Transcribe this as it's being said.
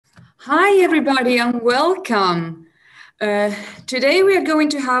Hi, everybody, and welcome. Today we are going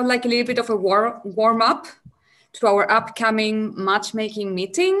to have like a little bit of a warm up to our upcoming matchmaking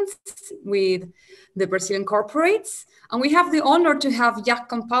meetings with the Brazilian corporates. And we have the honor to have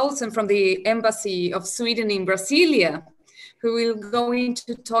Jakob Paulsen from the Embassy of Sweden in Brasilia, who will go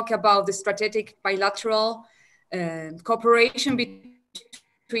into talk about the strategic bilateral cooperation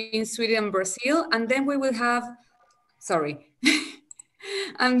between Sweden and Brazil. And then we will have,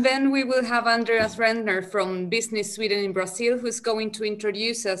 and then we will have Andreas Rentner from Business Sweden in Brazil, who's going to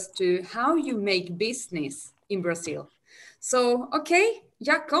introduce us to how you make business in Brazil. So, okay,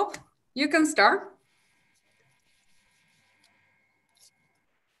 Jakob, you can start.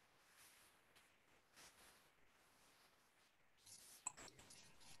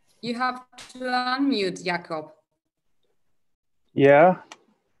 You have to unmute, Jakob. Yeah,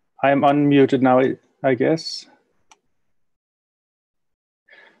 I'm unmuted now, I guess.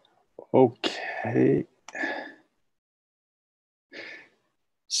 Okay.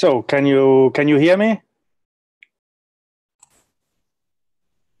 So can you hear me?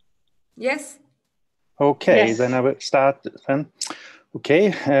 Yes. Okay, yes. Then I will start then.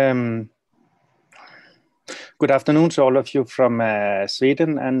 Okay. Good afternoon to all of you from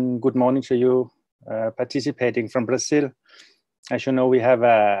Sweden, and good morning to you participating from Brazil. As you know, we have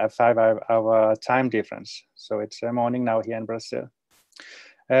a 5-hour time difference, so it's morning now here in Brazil.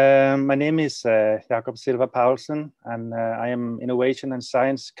 My name is Jakob Silva Paulsen, and I am Innovation and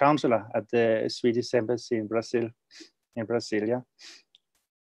Science Counselor at the Swedish Embassy in Brasilia.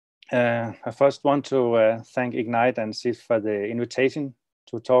 I first want to thank Ignite and SIF for the invitation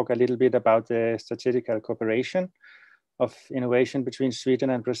to talk a little bit about the strategic cooperation of innovation between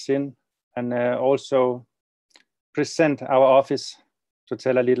Sweden and Brazil, and also present our office to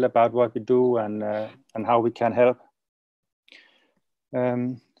tell a little about what we do and how we can help.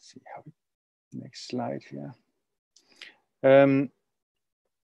 See how next slide here.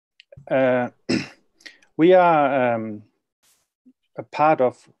 We are a part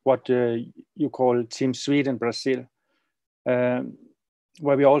of what you call Team Sweden Brazil, where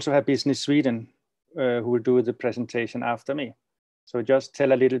we also have Business Sweden, who will do the presentation after me. So just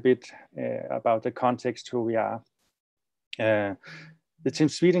tell a little bit about the context who we are. The Team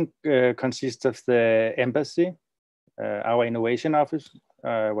Sweden consists of the embassy, our innovation office,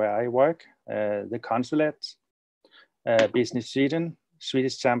 where I work, the consulate, Business Sweden,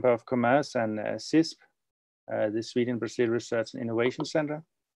 Swedish Chamber of Commerce, and CISP, the Sweden Brazil Research and Innovation Center.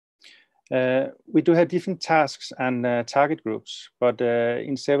 We do have different tasks and target groups, but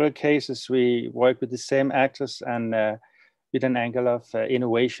in several cases we work with the same actors and with an angle of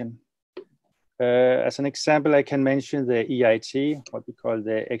innovation. As an example, I can mention the EIT, what we call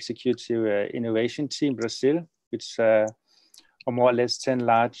the Executive Innovation Team Brazil, which are more or less 10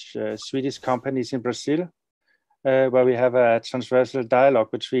 large Swedish companies in Brazil, where we have a transversal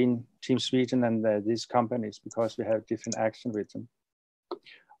dialogue between Team Sweden and these companies because we have different action with them.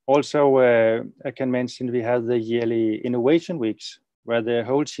 Also, I can mention we have the yearly innovation weeks where the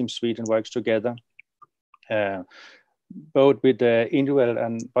whole Team Sweden works together, both with the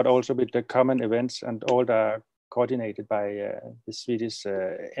individual but also with the common events, and all are coordinated by the Swedish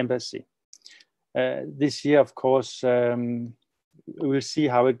embassy. This year, of course, we'll see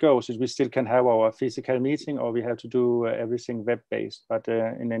how it goes. We still can have our physical meeting, or we have to do everything web-based. But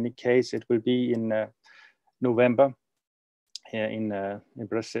in any case, it will be in November here in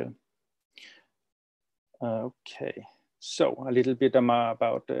Brazil. Okay, so a little bit more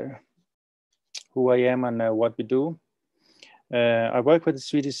about who I am and what we do. I work with the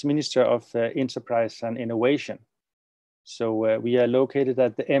Swedish Minister of Enterprise and Innovation. So we are located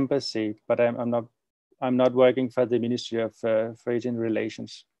at the embassy, but I'm not working for the Ministry of Foreign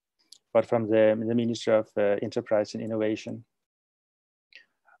Relations, but from the Ministry of Enterprise and Innovation,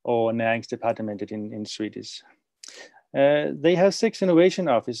 or Näringsdepartementet in Swedish. They have 6 innovation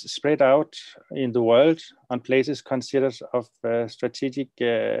offices spread out in the world on places considered of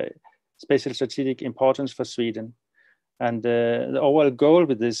special strategic importance for Sweden. And the overall goal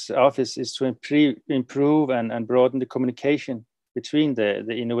with this office is to improve and broaden the communication between the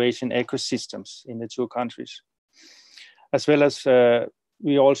innovation ecosystems in the 2 countries. As well as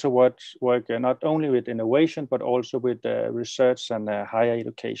we also work not only with innovation, but also with research and higher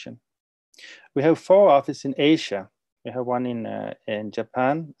education. We have 4 offices in Asia. We have one in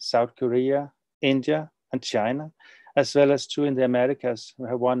Japan, South Korea, India, and China, as well as 2 in the Americas. We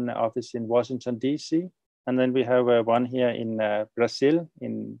have one office in Washington, D.C., and then we have one here in Brazil,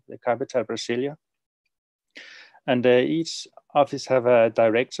 in the capital, Brasilia. And each office have a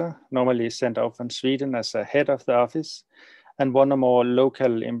director, normally sent out from Sweden as a head of the office. and one or more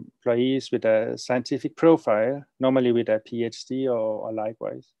local employees with a scientific profile, normally with a PhD or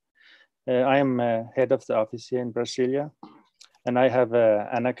likewise. I am head of the office here in Brasilia, and I have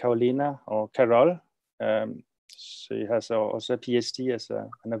Anna Carolina or Carol. She has also a PhD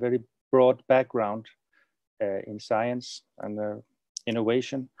and a very broad background in science and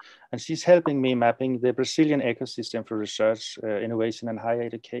innovation. And she's helping me mapping the Brazilian ecosystem for research, innovation, and higher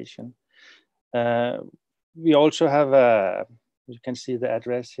education. We also have you can see the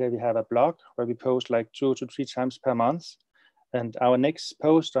address here. We have a blog where we post like 2 to 3 times per month. And our next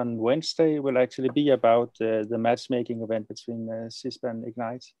post on Wednesday will actually be about the matchmaking event between CISP and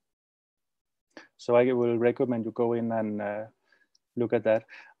Ignite. So I will recommend you go in and look at that.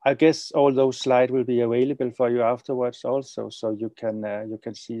 I guess all those slides will be available for you afterwards also, so you can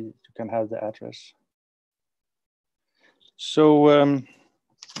see, you can have the address. So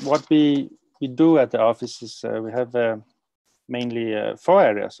what we do at the office is we have mainly 4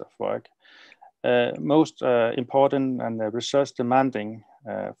 areas of work. Most important and research demanding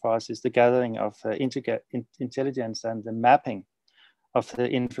for us is the gathering of intelligence and the mapping of the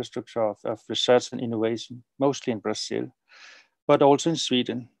infrastructure of research and innovation, mostly in Brazil, but also in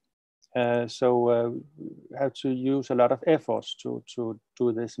Sweden. So we have to use a lot of efforts to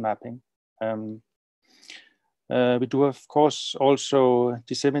do this mapping. We do, of course, also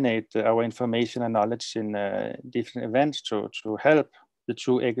disseminate our information and knowledge in different events to help the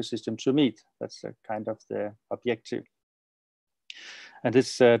two ecosystem to meet. That's kind of the objective. And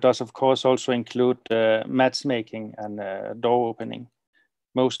this does, of course, also include matchmaking and door opening.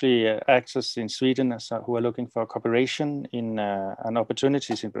 Mostly actors in Sweden who are looking for cooperation in and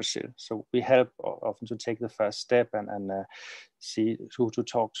opportunities in Brazil. So we help often to take the first step and see who to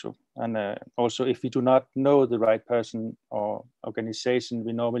talk to. And also, if we do not know the right person or organization,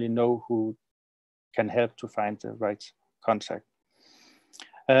 we normally know who can help to find the right contact.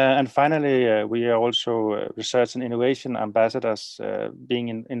 And finally, we are also research and innovation ambassadors,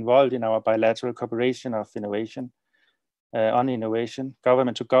 being involved in our bilateral cooperation of innovation. On innovation,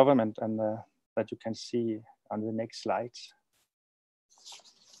 government to government, and that you can see on the next slides.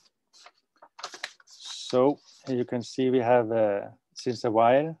 So you can see we have since a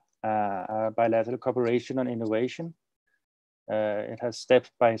while a bilateral cooperation on innovation. It has step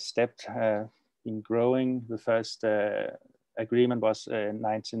by step been growing. The first agreement was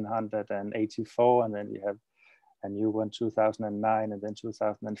 1984, and then we have a new one 2009, and then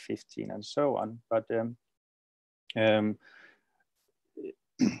 2015, and so on. But in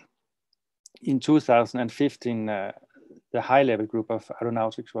 2015, the high-level group of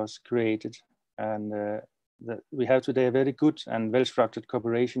aeronautics was created, and we have today a very good and well-structured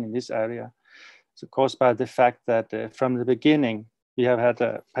cooperation in this area. It's caused by the fact that from the beginning, we have had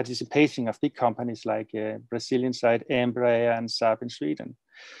a participation of big companies like Brazilian side, Embraer and Saab in Sweden,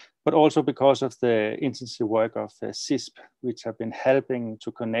 but also because of the intensive work of CISP, which have been helping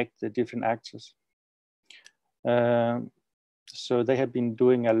to connect the different actors. So they have been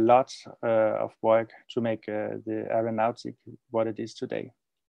doing a lot of work to make the aeronautic what it is today.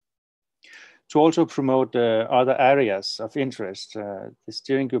 To also promote other areas of interest, the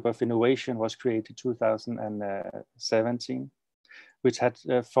steering group of innovation was created in 2017, which had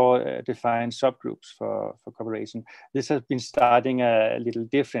 4 defined subgroups for cooperation. This has been starting a little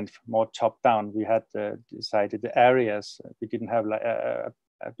different, more top-down. We had decided the areas. We didn't have like a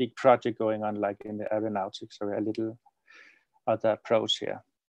big project going on like in the aeronautics, so a little other approach here.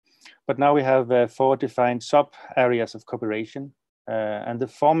 But now we have 4 defined sub areas of cooperation, and the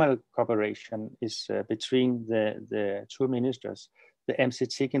formal cooperation is between the 2 ministers, the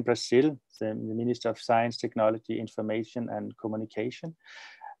MCTIC in Brazil, the Minister of Science, Technology, Information and Communication,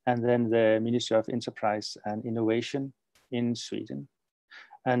 and then the Ministry of Enterprise and Innovation in Sweden.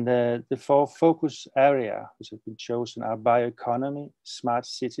 And the 4 focus areas which have been chosen are bioeconomy, smart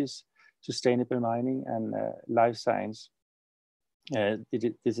cities, sustainable mining, and life science.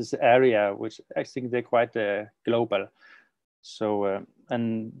 This is an area which I think they're quite global. So,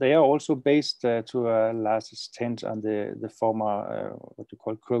 and they are also based to a large extent on the former, what you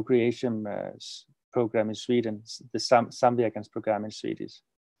call co-creation program in Sweden, the Samverkans program in Swedish,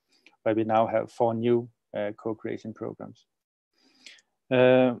 where we now have 4 new co-creation programs.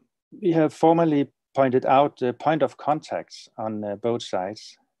 We have formally pointed out the point of contacts on both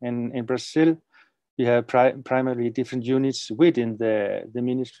sides. In Brazil, we have primarily different units within the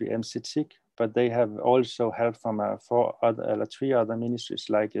ministry MCTIC, but they have also help from 3 other ministries,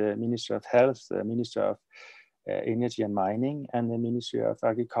 like the Ministry of Health, the Ministry of Energy and Mining, and the Ministry of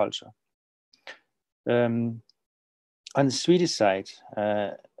Agriculture. On the Swedish side,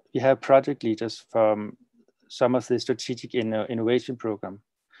 we have project leaders from some of the strategic innovation program,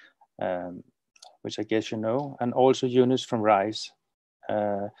 which I guess you know, and also units from RISE.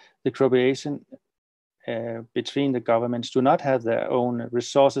 The cooperation between the governments do not have their own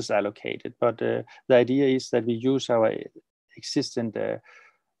resources allocated, but the idea is that we use our existing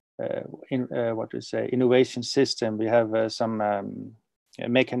innovation system. We have some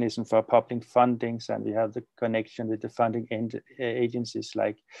mechanism for public fundings, and we have the connection with the funding agencies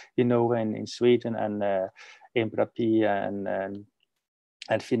like Innova in Sweden and Embrapi and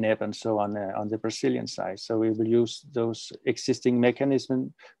FINEP and so on the Brazilian side. So we will use those existing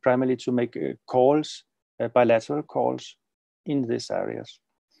mechanisms primarily to make calls, bilateral calls in these areas.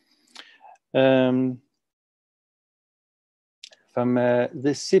 From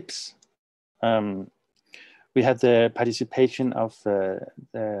the SIPs, we have the participation of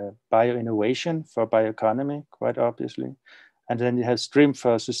the bio-innovation for bioeconomy, quite obviously. And then you have STRIM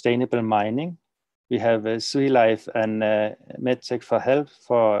for sustainable mining. We have SWELIFE and MedTech for health,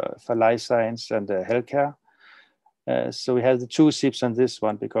 for life science and healthcare. So we have the two SIPs on this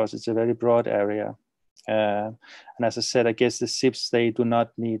one because it's a very broad area. And as I said, I guess the SIPs, they do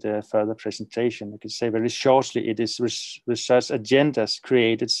not need a further presentation. I can say very shortly, it is research agendas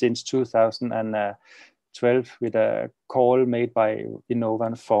created since 2012 with a call made by Innova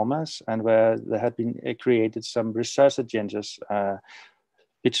and Formas, and where there had been created some research agendas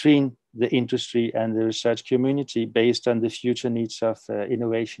between the industry and the research community based on the future needs of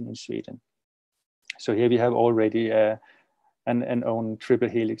innovation in Sweden. So here we have already an own triple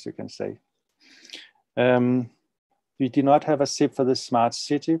helix, you can say. We do not have a SIP for the smart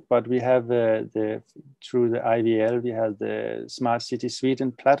city, but we have through the IVL, we have the Smart City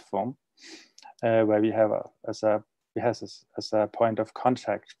Sweden platform, where we have as a point of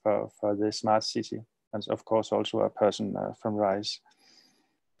contact for the smart city, and of course also a person from RISE.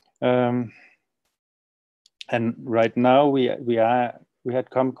 And right now we had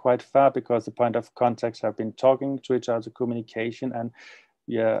come quite far because the point of contacts have been talking to each other, communication, and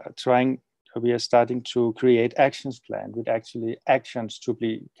we are starting to create actions plan with actually actions to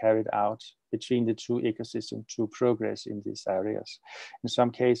be carried out between the two ecosystems to progress in these areas. In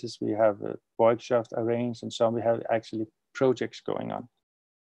some cases, we have workshops arranged, and some we have actually projects going on.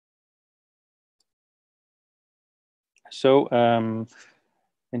 So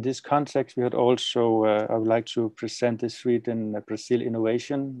in this context, we had also, I would like to present the Sweden-Brazil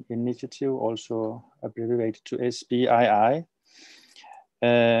Innovation Initiative, also abbreviated to SBII.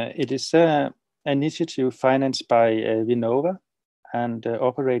 It is an initiative financed by Vinnova and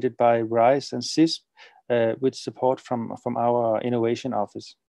operated by RISE and CISP with support from our innovation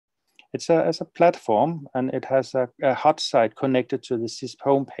office. It's a platform, and it has a hot site connected to the CISP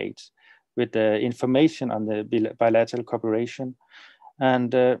homepage with information on the bilateral cooperation.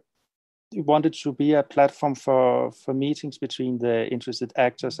 And we wanted to be a platform for meetings between the interested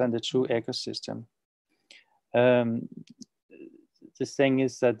actors and the two ecosystem. The thing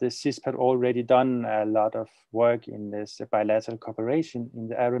is that the CISP had already done a lot of work in this bilateral cooperation in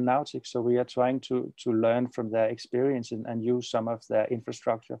the aeronautics. So we are trying to learn from their experience and use some of their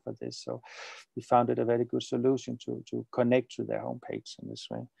infrastructure for this. So we found it a very good solution to connect to their homepage in this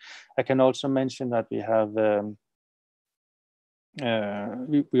way. I can also mention that we have,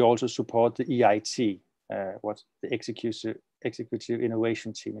 we also support the EIT, what's the executive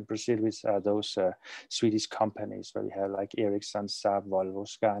innovation team in Brazil, which are those Swedish companies where we have like Ericsson, Saab, Volvo,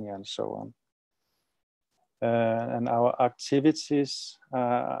 Scania, and so on. And our activities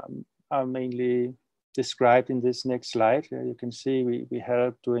are mainly described in this next slide. You can see we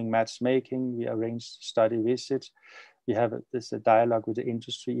help doing matchmaking, we arrange study visits, we have this dialogue with the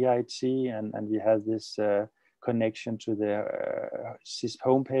industry EIT, and we have this connection to the CISP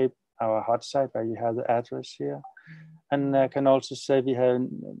homepage, our hot site, where you have the address here. And I can also say we have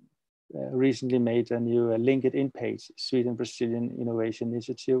recently made a new LinkedIn page, Sweden-Brazilian Innovation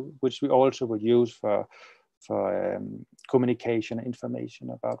Initiative, which we also would use for communication information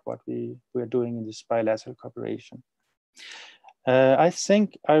about what we are doing in this bilateral cooperation. I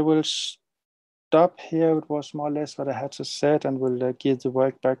think I will stop here. It was more or less what I had to say, and will give the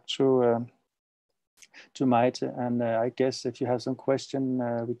work back to Maite. And I guess if you have some question,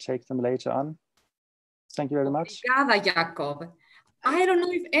 we take them later on. Thank you very much. Obrigada, Jakob. I don't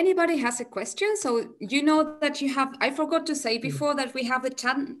know if anybody has a question. So you know that you have, I forgot to say before that we have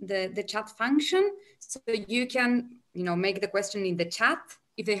the chat function. So you can, make the question in the chat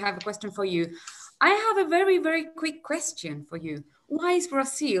if they have a question for you. I have a very, very quick question for you. Why is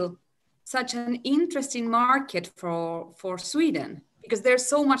Brazil such an interesting market for Sweden? Because there's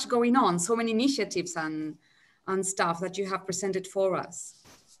so much going on, so many initiatives and stuff that you have presented for us.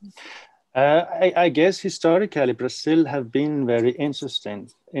 I guess historically Brazil have been very interesting.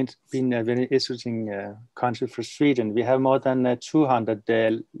 It's been a very interesting country for Sweden. We have more than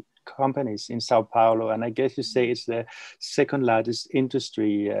 200 companies in Sao Paulo, and I guess you say it's the second largest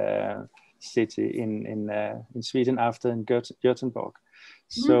industry city in Sweden after in Gothenburg.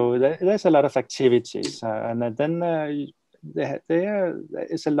 So there's a lot of activities, and then there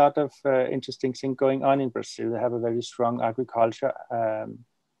is a lot of interesting things going on in Brazil. They have a very strong agriculture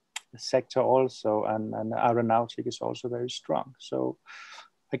sector also, and aeronautic is also very strong. So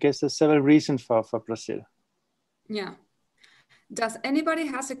I guess there's several reasons for Brazil. Yeah. Does anybody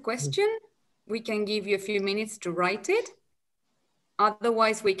has a question? We can give you a few minutes to write it.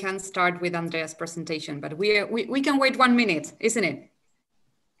 Otherwise, we can start with Andreas' presentation, but we can wait 1 minute, isn't it?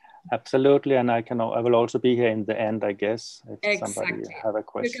 Absolutely, and I will also be here in the end, I guess, if Exactly. somebody have a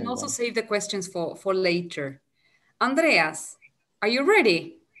question. You can also save the questions for later. Andreas, are you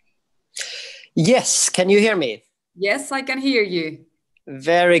ready? Yes, can you hear me? Yes, I can hear you.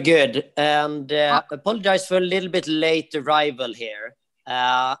 Very good, and apologize for a little bit late arrival here.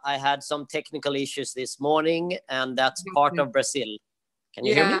 I had some technical issues this morning, and that's part of Brazil. Can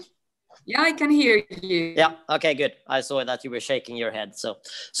you hear me? Yeah, I can hear you. Yeah, okay, good. I saw that you were shaking your head. So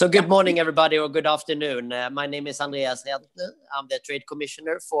good morning, everybody, or good afternoon. My name is Andreas Rentner. I'm the Trade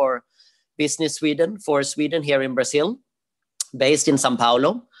Commissioner for Business Sweden for Sweden here in Brazil, based in Sao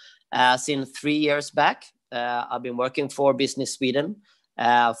Paulo. Since 3 years back, I've been working for Business Sweden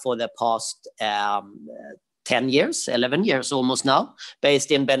for the past 10 years, 11 years almost now,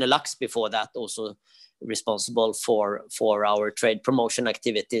 based in Benelux before that, also responsible for our trade promotion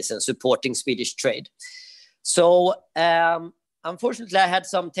activities and supporting Swedish trade. So unfortunately, I had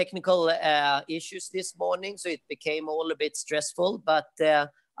some technical issues this morning, so it became all a bit stressful, but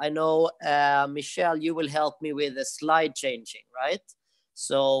I know, Michelle, you will help me with the slide changing, right?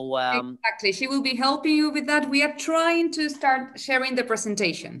 So exactly, she will be helping you with that. We are trying to start sharing the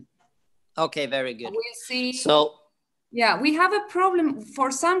presentation. Okay, very good. We'll see. So yeah, we have a problem. For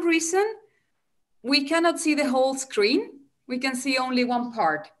some reason, we cannot see the whole screen. We can see only one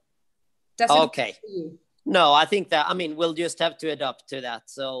part. Does it okay. work for you? No, I think that, I mean, we'll just have to adapt to that.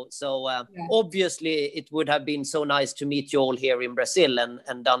 So obviously it would have been so nice to meet you all here in Brazil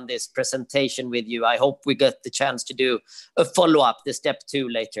and done this presentation with you. I hope we get the chance to do a follow-up, the step 2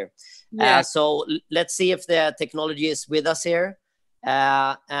 later. Yeah. So let's see if the technology is with us here.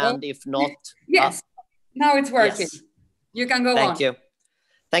 And if not... Yes, now it's working. Yes. You can go on. Thank you.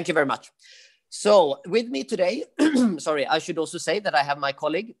 Thank you very much. So with me today, sorry, I should also say that I have my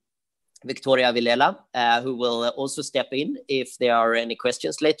colleague, Victoria Vilela, who will also step in if there are any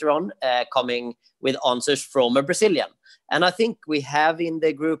questions later on, coming with answers from a Brazilian. And I think we have in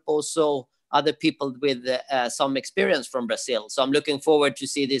the group also other people with some experience from Brazil. So I'm looking forward to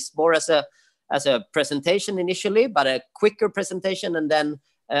see this more as a presentation initially, but a quicker presentation, and then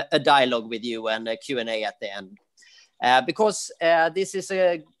a dialogue with you and a Q&A at the end. Because this is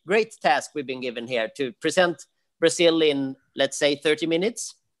a great task we've been given here to present Brazil in, let's say, 30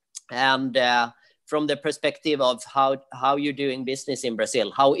 minutes. And from the perspective of how you're doing business in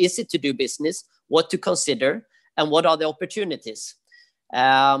Brazil. How is it to do business? What to consider? And what are the opportunities?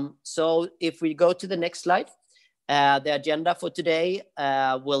 So if we go to the next slide, the agenda for today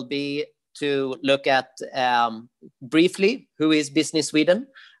will be to look at briefly who is Business Sweden.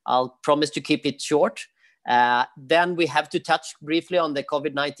 I'll promise to keep it short. Then we have to touch briefly on the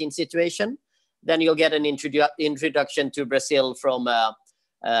COVID-19 situation. Then you'll get an introduction to Brazil from a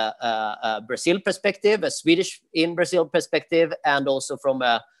Brazil perspective, a Swedish in Brazil perspective, and also from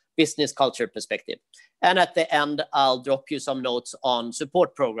a business culture perspective. And at the end, I'll drop you some notes on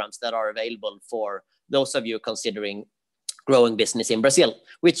support programs that are available for those of you considering growing business in Brazil,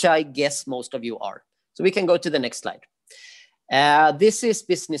 which I guess most of you are. So we can go to the next slide. This is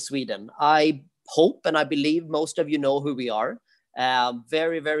Business Sweden. I hope and I believe most of you know who we are.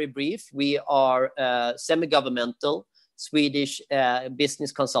 Very, very brief. We are a semi-governmental Swedish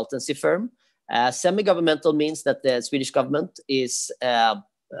business consultancy firm. Semi-governmental means that the Swedish government is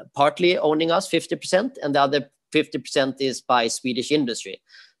partly owning us 50%, and the other 50% is by Swedish industry.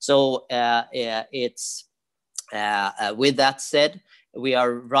 So it's with that said, we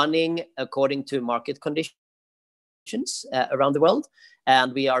are running according to market conditions around the world,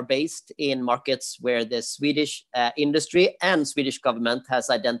 and we are based in markets where the Swedish industry and Swedish government has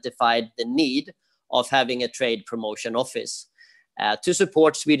identified the need of having a trade promotion office to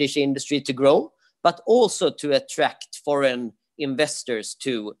support Swedish industry to grow, but also to attract foreign investors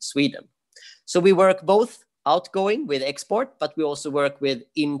to Sweden. So we work both outgoing with export, but we also work with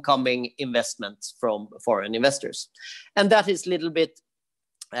incoming investments from foreign investors. And that is a little bit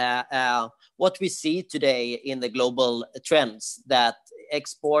what we see today in the global trends, that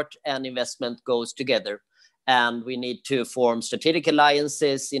export and investment goes together, and we need to form strategic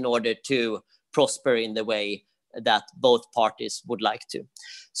alliances in order to prosper in the way that both parties would like to.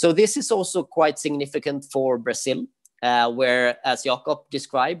 So this is also quite significant for Brazil, where, as Jakob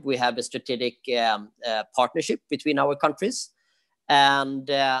described, we have a strategic partnership between our countries, and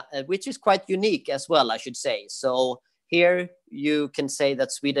which is quite unique as well, I should say. So here you can say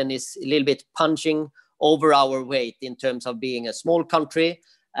that Sweden is a little bit punching over our weight in terms of being a small country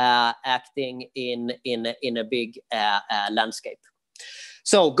acting in a big landscape.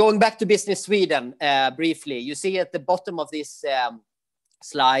 So going back to Business Sweden briefly, you see at the bottom of this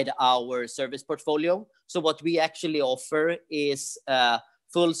slide our service portfolio. So what we actually offer is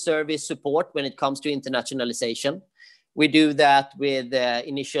full service support when it comes to internationalization. We do that with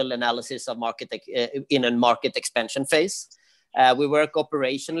initial analysis of market in a market expansion phase. We work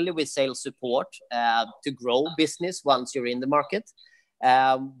operationally with sales support to grow business once you're in the market.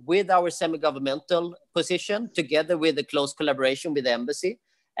 With our semi-governmental position, together with the close collaboration with the embassy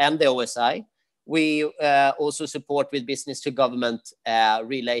and the OSI, we also support with business to government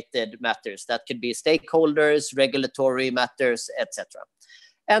related matters. That could be stakeholders, regulatory matters, etc.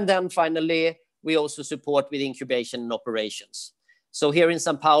 And then finally, we also support with incubation and operations. So here in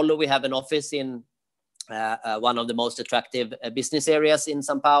Sao Paulo, we have an office in one of the most attractive business areas in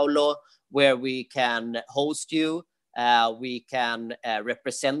Sao Paulo, where we can host you, we can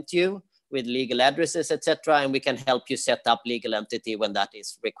represent you with legal addresses, etc., and we can help you set up legal entity when that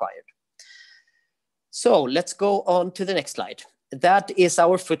is required. So let's go on to the next slide. That is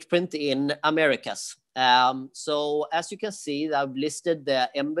our footprint in Americas. So as you can see, I've listed the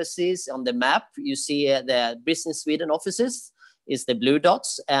embassies on the map. You see the Business Sweden offices is the blue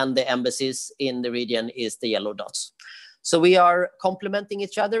dots, and the embassies in the region is the yellow dots. So we are complementing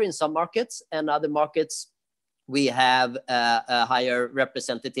each other in some markets, and other markets we have a higher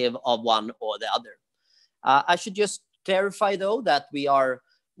representative of one or the other. I should just clarify though that we are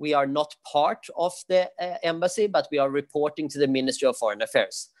not part of the embassy, but we are reporting to the Ministry of Foreign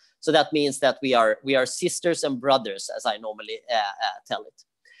Affairs. So that means that we are sisters and brothers, as I normally tell it.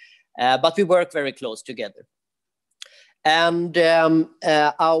 But we work very close together. And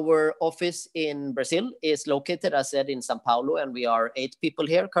our office in Brazil is located, as I said, in Sao Paulo, and we are 8 people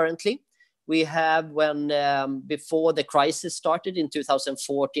here currently. We have, before the crisis started in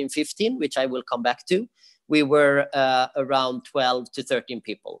 2014-15, which I will come back to, we were around 12 to 13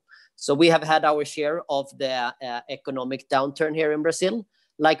 people. So we have had our share of the economic downturn here in Brazil,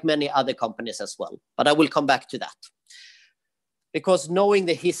 like many other companies as well. But I will come back to that. Because knowing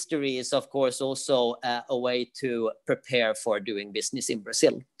the history is, of course, also a way to prepare for doing business in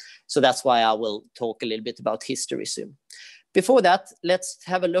Brazil. So that's why I will talk a little bit about history soon. Before that, let's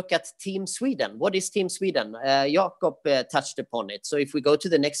have a look at Team Sweden. What is Team Sweden? Jakob touched upon it. So if we go to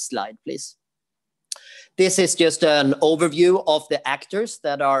the next slide, please. This is just an overview of the actors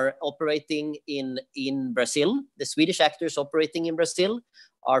that are operating in Brazil. The Swedish actors operating in Brazil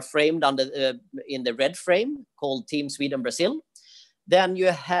are framed under in the red frame called Team Sweden Brazil. Then you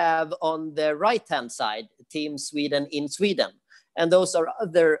have on the right-hand side, Team Sweden in Sweden. And those are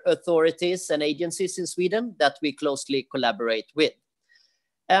other authorities and agencies in Sweden that we closely collaborate with.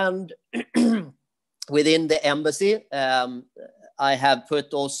 And within the embassy, I have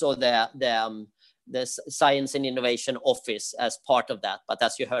put also the Science and Innovation Office as part of that. But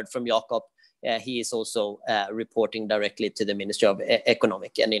as you heard from Jakob, he is also reporting directly to the Ministry of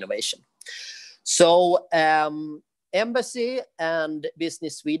Economic and Innovation. So Embassy and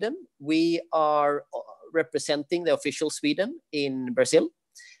Business Sweden, we are representing the official Sweden in Brazil.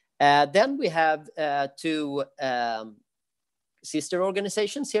 Then we have 2 sister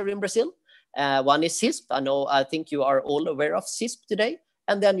organizations here in Brazil. One is CISP. I think you are all aware of CISP today.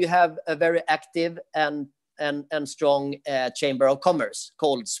 And then you have a very active and strong Chamber of Commerce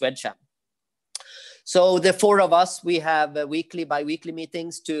called Swedsham. So the 4 of us, we have bi-weekly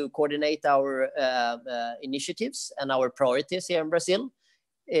meetings to coordinate our initiatives and our priorities here in Brazil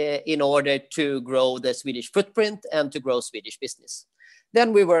in order to grow the Swedish footprint and to grow Swedish business.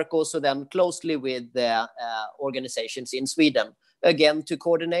 Then we work also then closely with the organizations in Sweden, again, to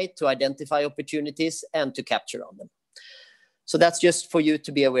coordinate, to identify opportunities and to capture on them. So that's just for you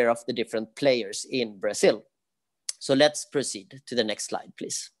to be aware of the different players in Brazil. So let's proceed to the next slide,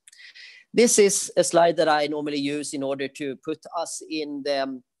 please. This is a slide that I normally use in order to put us in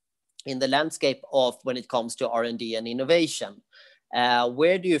the landscape of when it comes to R&D and innovation.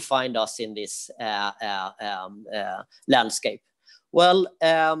 Where do you find us in this landscape? Well,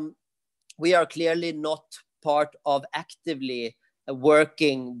 we are clearly not part of actively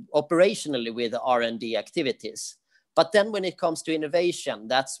working operationally with R&D activities. But then when it comes to innovation,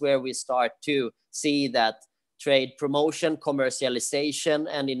 that's where we start to see that trade promotion, commercialization,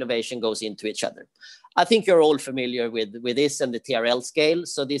 and innovation goes into each other. I think you're all familiar with this and the TRL scale.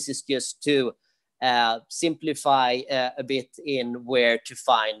 So this is just to simplify a bit in where to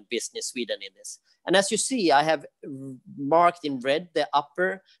find Business Sweden in this. And as you see, I have marked in red the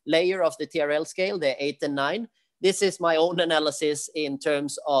upper layer of the TRL scale, the 8 and 9. This is my own analysis in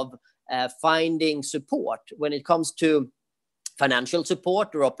terms of finding support when it comes to financial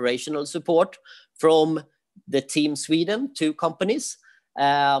support or operational support from the Team Sweden to companies.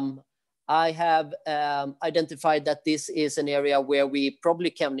 I have identified that this is an area where we probably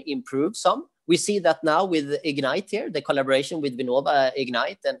can improve some. We see that now with Ignite here, the collaboration with Vinnova,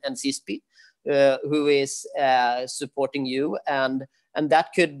 Ignite, and CISP, who is supporting you. And that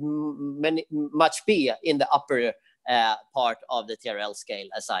could much be in the upper part of the TRL scale,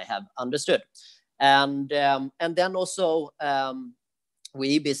 as I have understood. And then also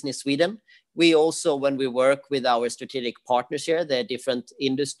we, Business Sweden, we also, when we work with our strategic partners here, the different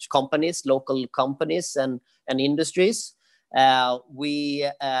industry companies, local companies and industries, we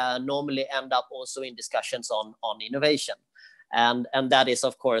normally end up also in discussions on innovation. And that is,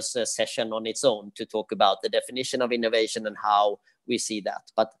 of course, a session on its own to talk about the definition of innovation and how we see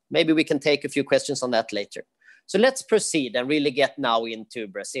that. But maybe we can take a few questions on that later. So let's proceed and really get now into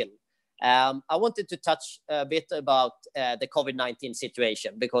Brazil. I wanted to touch a bit about the COVID-19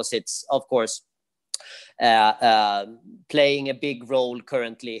 situation, because it's, of course, playing a big role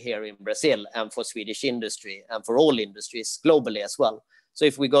currently here in Brazil and for Swedish industry and for all industries globally as well. So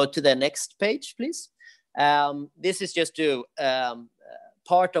if we go to the next page, please. This is just to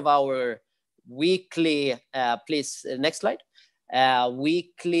part of our weekly, please, next slide,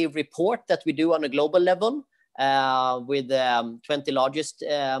 weekly report that we do on a global level with 20 largest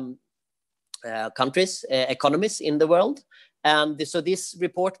countries, economies in the world. And so this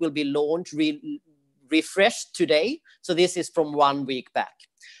report will be launched, refreshed today. So this is from 1 week back.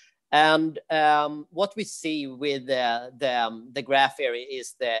 And what we see with the graph area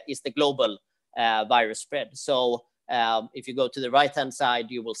is the global virus spread. So if you go to the right-hand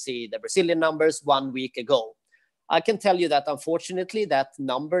side, you will see the Brazilian numbers 1 week ago. I can tell you that unfortunately that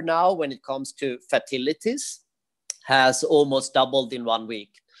number now, when it comes to fatalities, has almost doubled in 1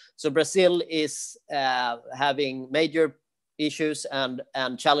 week. So Brazil is having major issues and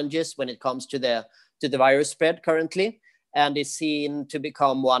challenges when it comes to the virus spread currently, and is seen to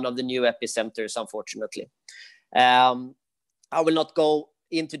become one of the new epicenters, unfortunately. I will not go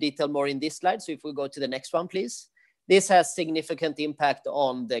into detail more in this slide. So if we go to the next one, please. This has significant impact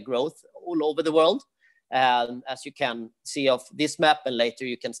on the growth all over the world. As you can see off this map, and later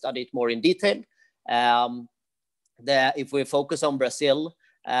you can study it more in detail. If we focus on Brazil,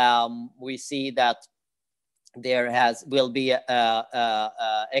 we see that there will be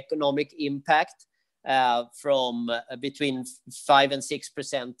economic impact from between 5 and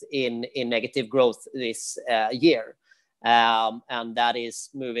 6% in negative growth this year. And that is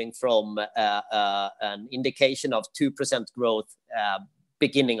moving from an indication of 2% growth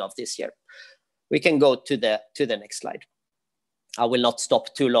beginning of this year. We can go to the next slide. I will not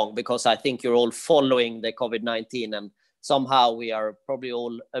stop too long, because I think you're all following the COVID-19, and somehow we are probably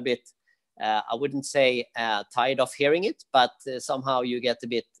all a bit, I wouldn't say tired of hearing it, but somehow you get a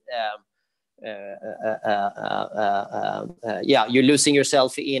bit, you're losing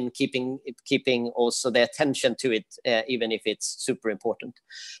yourself in keeping also the attention to it, even if it's super important.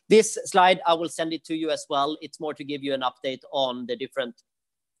 This slide, I will send it to you as well. It's more to give you an update on the different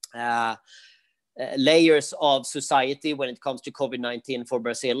layers of society when it comes to COVID-19 for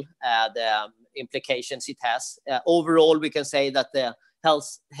Brazil, the implications it has. Overall, we can say that the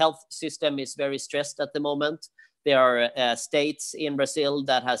health system is very stressed at the moment. There are states in Brazil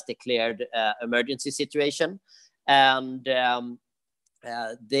that has declared emergency situation, and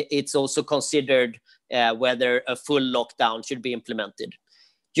it's also considered whether a full lockdown should be implemented.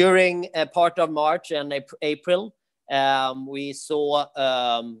 During a part of March and April, we saw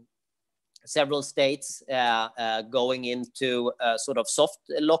several states going into a sort of soft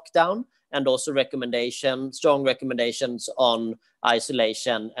lockdown, and also strong recommendations on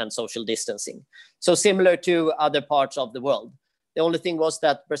isolation and social distancing. So similar to other parts of the world. The only thing was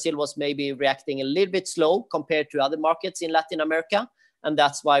that Brazil was maybe reacting a little bit slow compared to other markets in Latin America. And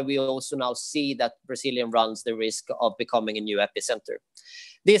that's why we also now see that Brazilian runs the risk of becoming a new epicenter.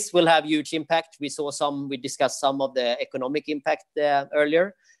 This will have huge impact. We discussed some of the economic impact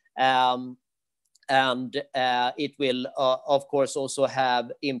earlier. And it will, of course, also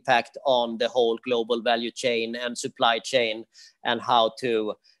have impact on the whole global value chain and supply chain, and how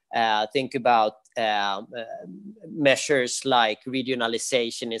to think about measures like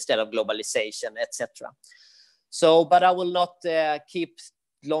regionalization instead of globalization, etc. So, but I will not keep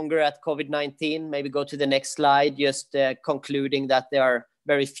longer at COVID-19. Maybe go to the next slide, just concluding that there are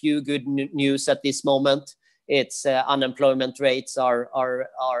very few good news at this moment. It's unemployment rates are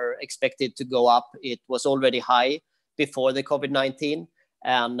expected to go up. It was already high before the COVID-19,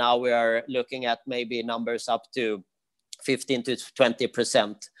 and now we are looking at maybe numbers up to 15 to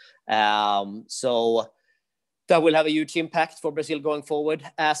 20%. So that will have a huge impact for Brazil going forward,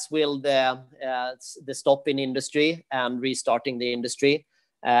 as will the stop in industry and restarting the industry,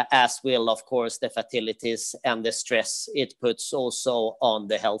 as will, of course, the fatalities and the stress it puts also on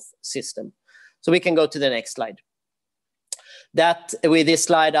the health system. So we can go to the next slide. That with this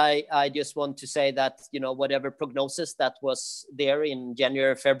slide, I just want to say that, you know, whatever prognosis that was there in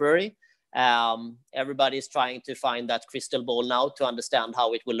January, February, everybody's trying to find that crystal ball now to understand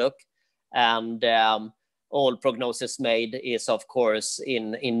how it will look. And all prognosis made is, of course,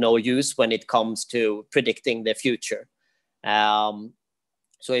 in no use when it comes to predicting the future.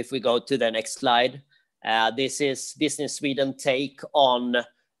 So if we go to the next slide, this is Business Sweden take on,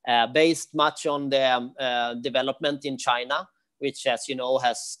 based much on the development in China, which, as you know,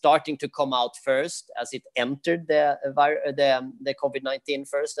 has starting to come out first as it entered the COVID-19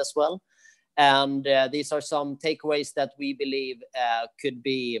 first as well. And these are some takeaways that we believe could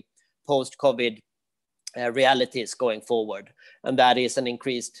be post-COVID realities going forward. And that is an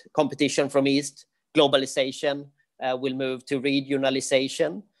increased competition from East, globalization will move to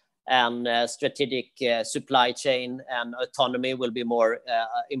regionalization, and strategic supply chain and autonomy will be more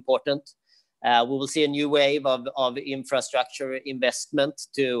important. We will see a new wave of infrastructure investment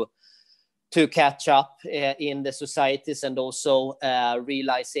to catch up in the societies, and also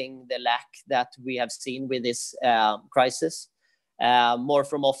realizing the lack that we have seen with this crisis. More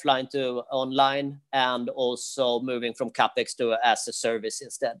from offline to online, and also moving from capex to as a service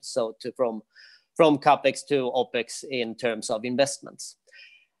instead. So from capex to opex in terms of investments.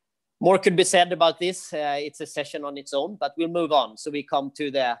 More could be said about this. It's a session on its own, but we'll move on. So we come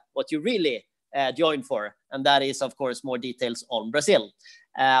to what you really joined for, and that is, of course, more details on Brazil.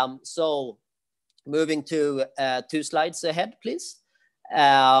 So moving to 2 slides ahead, please.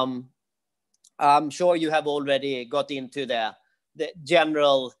 I'm sure you have already got into the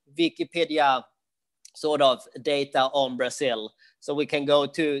general Wikipedia sort of data on Brazil. So we can go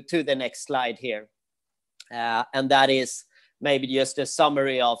to the next slide here. And that is maybe just a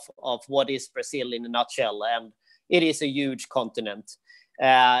summary of what is Brazil in a nutshell. And it is a huge continent.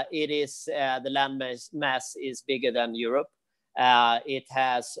 It is, the land mass is bigger than Europe. It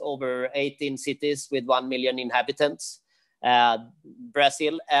has over 18 cities with 1 million inhabitants.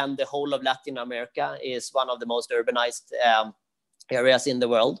 Brazil and the whole of Latin America is one of the most urbanized areas in the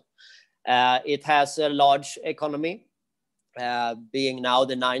world. It has a large economy, being now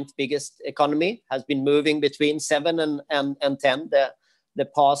the 9th biggest economy, has been moving between 7 and 10 the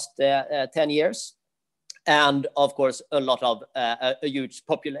past 10 years. And of course, a lot of a huge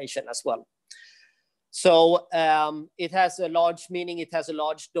population as well. So it has a large, meaning it has a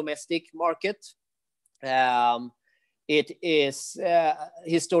large domestic market. It is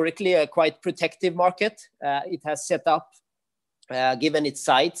historically a quite protective market. It has set up, given its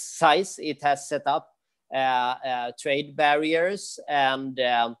size, it has set up trade barriers and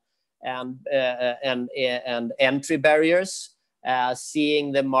entry barriers,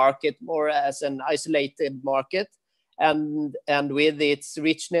 seeing the market more as an isolated market, and with its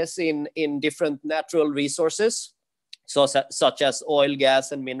richness in different natural resources, such as oil,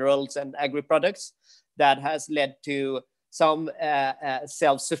 gas, and minerals and agri-products, that has led to some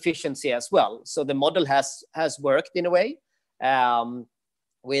self-sufficiency as well. So the model has worked in a way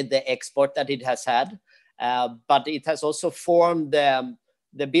with the export that it has had. But it has also formed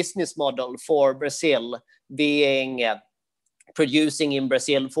the business model for Brazil, being producing in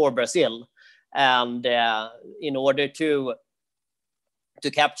Brazil for Brazil. And in order to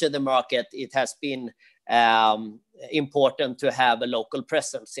capture the market, it has been important to have a local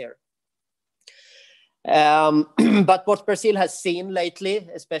presence here. But what Brazil has seen lately,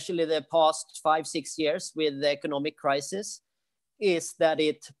 especially the past 5-6 years with the economic crisis, is that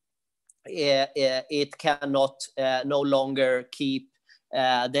it cannot no longer keep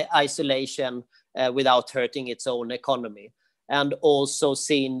the isolation without hurting its own economy, and also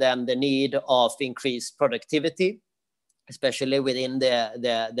seen then the need of increased productivity, especially within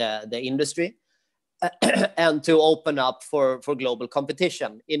the industry, and to open up for global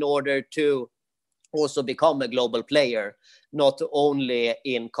competition in order to also become a global player, not only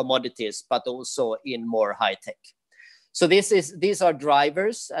in commodities, but also in more high tech. So these are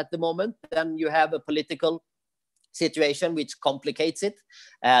drivers at the moment. Then you have a political situation which complicates it,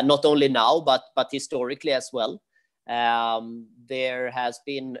 not only now, but historically as well. There has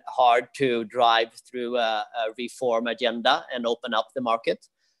been hard to drive through a reform agenda and open up the market.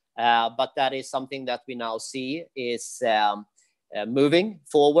 But that is something that we now see is moving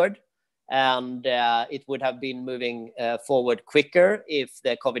forward. And it would have been moving forward quicker if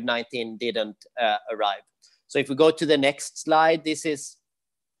the COVID-19 didn't arrive. So if we go to the next slide, this is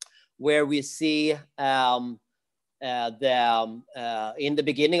where we see in the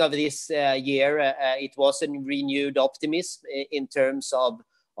beginning of this year, it was a renewed optimism in terms of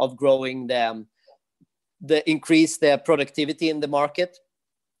growing increase the productivity in the market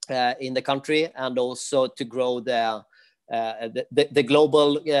in the country, and also to grow the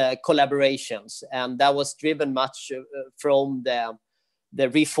global collaborations. And that was driven much from the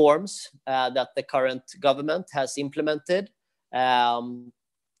reforms that the current government has implemented. And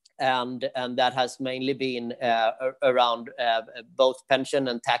that has mainly been around both pension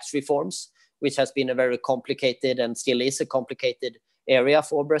and tax reforms, which has been a very complicated and still is a complicated area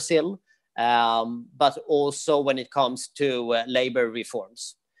for Brazil, but also when it comes to labor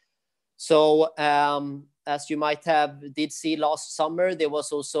reforms. So as you might did see last summer, there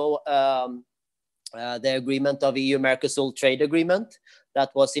was also the agreement of EU-Mercosur trade agreement that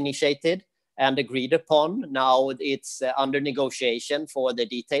was initiated and agreed upon. Now it's under negotiation for the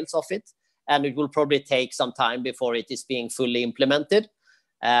details of it, and it will probably take some time before it is being fully implemented.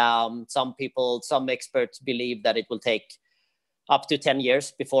 Some experts believe that it will take up to 10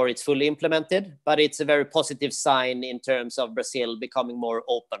 years before it's fully implemented, but it's a very positive sign in terms of Brazil becoming more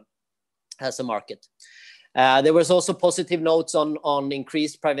open as a market. There was also positive notes on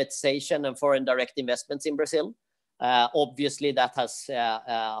increased privatization and foreign direct investments in Brazil. Obviously, that has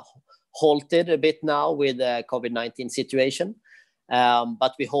halted a bit now with the COVID-19 situation,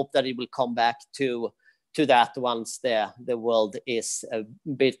 but we hope that it will come back to that once the world is a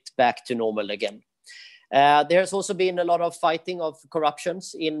bit back to normal again. There's also been a lot of fighting of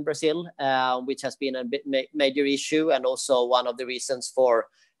corruptions in Brazil, which has been a major issue, and also one of the reasons for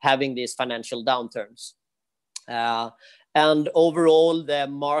having these financial downturns. And overall, the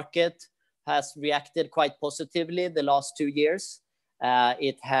market has reacted quite positively the last 2 years.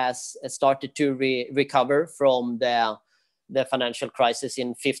 It has started to recover from the financial crisis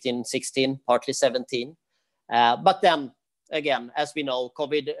in 15, 16, partly 17. But then again, as we know,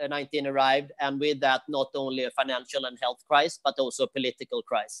 COVID-19 arrived, and with that, not only a financial and health crisis, but also a political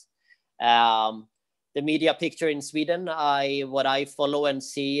crisis. The media picture in Sweden, what I follow and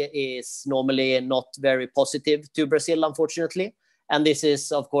see is normally not very positive to Brazil, unfortunately. And this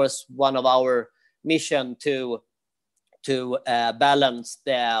is, of course, one of our mission to balance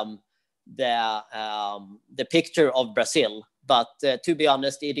the picture of Brazil. But to be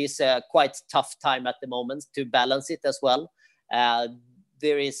honest, it is a quite tough time at the moment to balance it as well.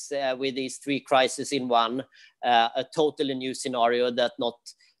 There is, with these three crises in one, a totally new scenario that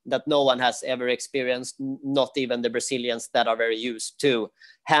no one has ever experienced, not even the Brazilians that are very used to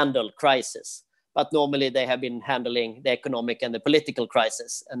handle crisis. But normally they have been handling the economic and the political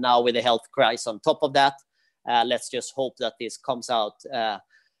crisis. And now with the health crisis on top of that, let's just hope that this comes out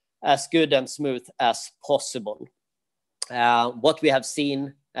as good and smooth as possible. What we have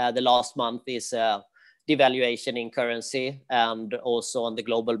seen the last month is devaluation in currency, and also on the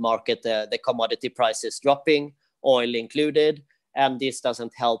global market, the commodity prices dropping, oil included. And this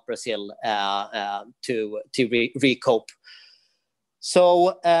doesn't help Brazil to recope.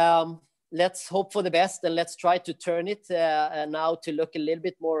 So let's hope for the best, and let's try to turn it now to look a little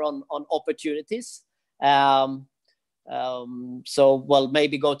bit more on opportunities. So, well,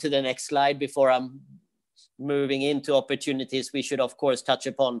 maybe go to the next slide before I'm moving into opportunities. We should, of course, touch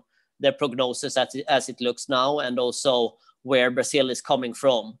upon the prognosis as it looks now, and also where Brazil is coming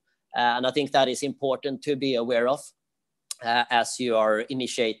from. And I think that is important to be aware of. As you are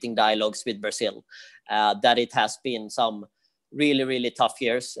initiating dialogues with Brazil, that it has been some really, really tough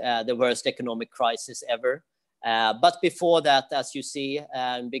years, the worst economic crisis ever. But before that, as you see,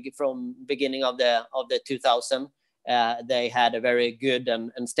 from beginning of the 2000, they had a very good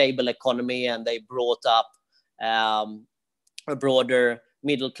and stable economy, and they brought up a broader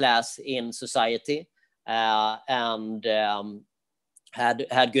middle class in society, and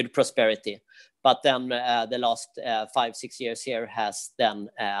had good prosperity. But then the last 5-6 years here has then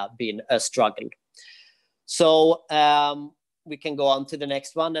been a struggle. So we can go on to the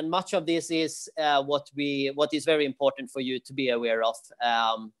next one. And much of this is what is very important for you to be aware of.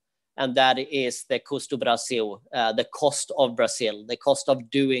 and that is the custo Brasil, the cost of Brazil, the cost of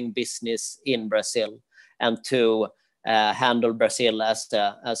doing business in Brazil, and to handle Brazil as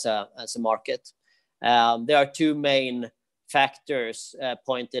a market. There are two main factors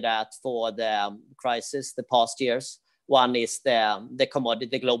pointed at for the crisis the past years. One is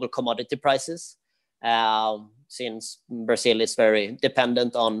the global commodity prices, since Brazil is very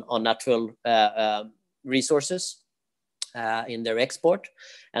dependent on natural resources in their export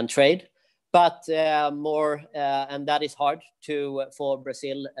and trade. But and that is hard for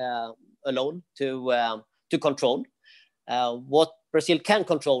Brazil alone to control. What Brazil can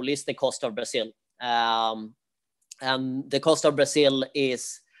control is the cost of Brazil. And the cost of Brazil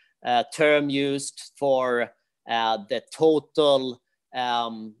is a term used for the total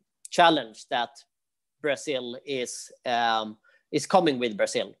challenge that Brazil is coming with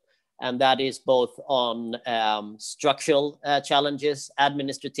Brazil. And that is both on structural challenges,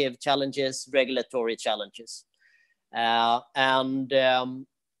 administrative challenges, regulatory challenges.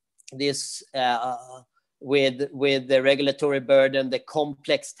 This with the regulatory burden, the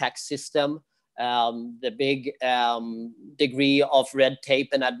complex tax system, the big degree of red tape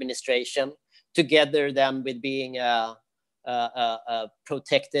and administration, together then with being a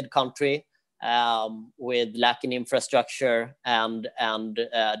protected country with lacking infrastructure and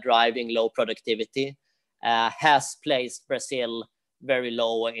driving low productivity, has placed Brazil very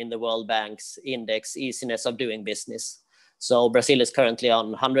low in the World Bank's index easiness of doing business. So Brazil is currently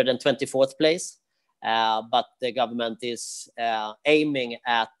on 124th place, but the government is aiming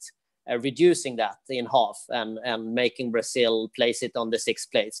at reducing that in half and making Brazil place it on the 6th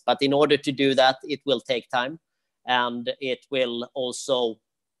place. But in order to do that, it will take time, and it will also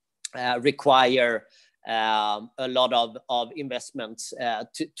require a lot of investments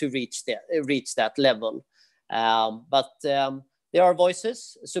to reach that level. But there are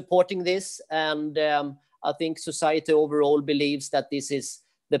voices supporting this, and I think society overall believes that this is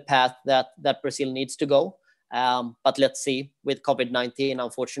the path that Brazil needs to go. But let's see, with COVID-19,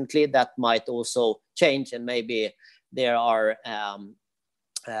 unfortunately, that might also change, and maybe there are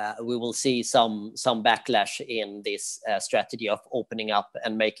we will see some backlash in this strategy of opening up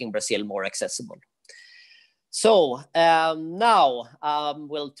and making Brazil more accessible. So now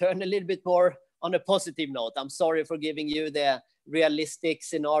we'll turn a little bit more on a positive note. I'm sorry for giving you the realistic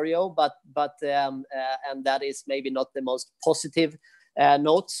scenario, but and that is maybe not the most positive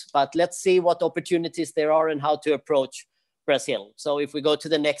notes, but let's see what opportunities there are and how to approach Brazil. So if we go to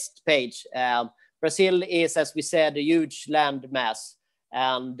the next page, Brazil is, as we said, a huge land mass,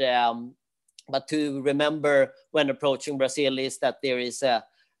 and but to remember when approaching Brazil is that there is a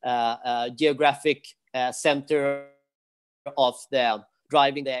geographic center of the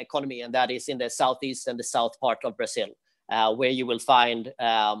driving the economy, and that is in the southeast and the south part of Brazil, where you will find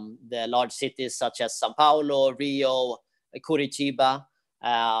the large cities such as São Paulo, Rio, Curitiba,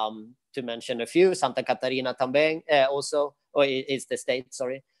 to mention a few, Santa Catarina também, also, or is the state,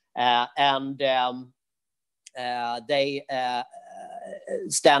 sorry. And they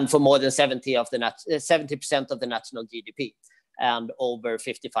stand for more than 70% of the national GDP and over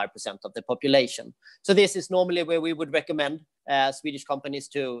 55% of the population. So this is normally where we would recommend Swedish companies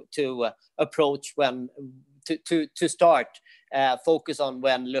to approach when to start focus on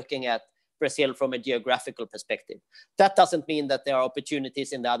when looking at Brazil from a geographical perspective. That doesn't mean that there are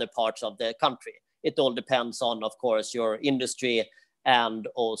opportunities in the other parts of the country. It all depends on, of course, your industry and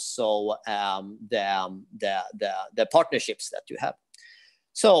also the partnerships that you have.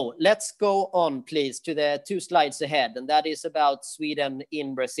 So let's go on, please, to the 2 slides ahead, and that is about Sweden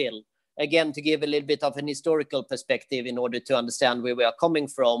in Brazil. Again, to give a little bit of an historical perspective in order to understand where we are coming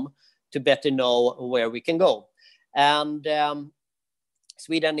from, to better know where we can go. And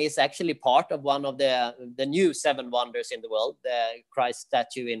Sweden is actually part of one of the new 7 wonders in the world, the Christ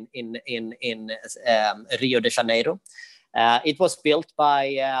statue in Rio de Janeiro. It was built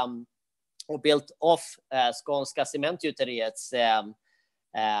by or built off Skånska Cementgjuteriets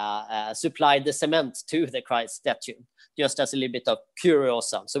supplied the cement to the Christ statue, just as a little bit of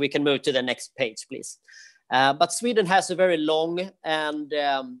curiosa. So we can move to the next page, please. But Sweden has a very long and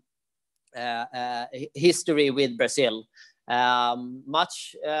history with Brazil,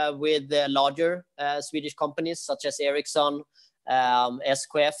 much with the larger Swedish companies such as Ericsson,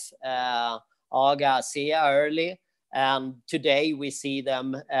 SKF, AGA, ASEA early, and today we see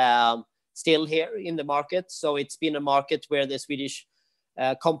them still here in the market. So it's been a market where the Swedish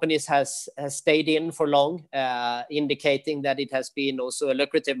companies has stayed in for long, indicating that it has been also a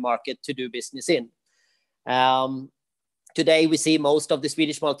lucrative market to do business in. Today we see most of the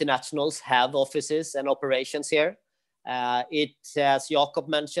Swedish multinationals have offices and operations here. It, as Jakob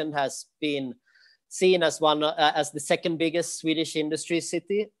mentioned, has been seen as as the second biggest Swedish industry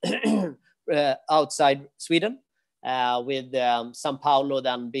city outside Sweden, with Sao Paulo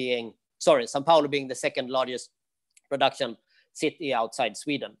being the second largest production city outside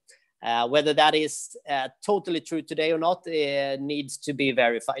Sweden. Whether that is totally true today or not needs to be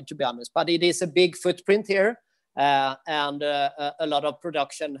verified, to be honest. But it is a big footprint here, and a lot of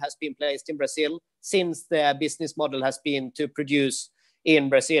production has been placed in Brazil since the business model has been to produce in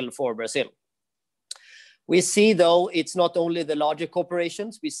Brazil for Brazil. We see, though, it's not only the larger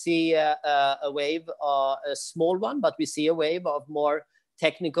corporations. We see a wave, a small one, but we see a wave of more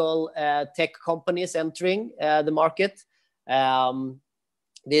technical tech companies entering the market.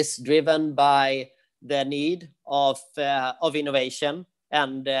 This driven by the need of innovation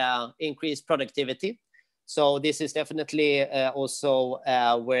and increased productivity. So this is definitely also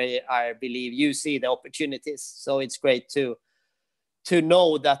where I believe you see the opportunities. So it's great to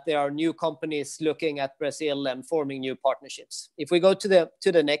know that there are new companies looking at Brazil and forming new partnerships. If we go to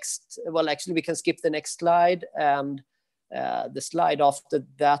the next, well, actually we can skip the next slide, and the slide after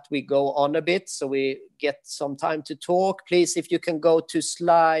that we go on a bit so we get some time to talk. Please, if you can go to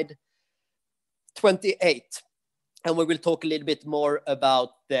slide 28, and we will talk a little bit more about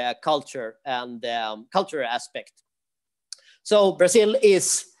the culture and the culture aspect. So Brazil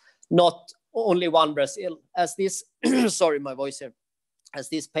is not only one Brazil, as this sorry, my voice here, as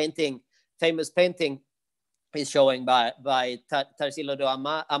this famous painting is showing by Tarsila do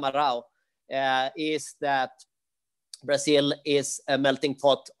Amaral, is that Brazil is a melting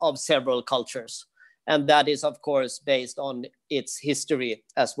pot of several cultures. And that is, of course, based on its history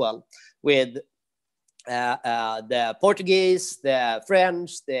as well, with the Portuguese, the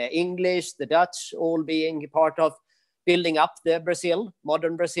French, the English, the Dutch, all being part of building up the Brazil,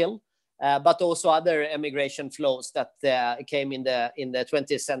 modern Brazil, but also other immigration flows that came in the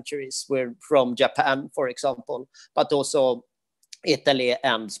 20th centuries, were from Japan, for example, but also Italy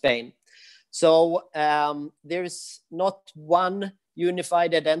and Spain. So there's not one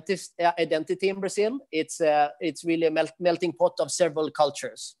unified identity in Brazil. It's really a melting pot of several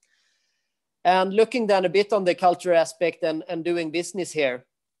cultures. And looking then a bit on the culture aspect and doing business here,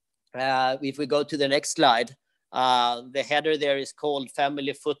 if we go to the next slide, the header there is called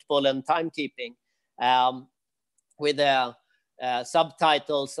Family, Football and Timekeeping, with the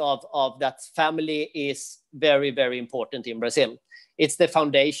subtitles of that family is very, very important in Brazil. It's the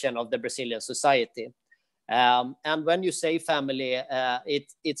foundation of the Brazilian society. And when you say family,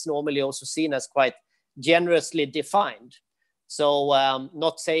 it's normally also seen as quite generously defined. So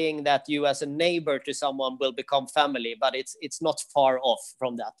not saying that you as a neighbor to someone will become family, but it's not far off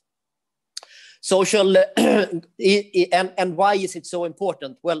from that. Social, and why is it so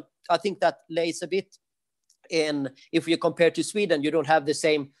important? Well, I think that lays a bit in, if you compare to Sweden, you don't have the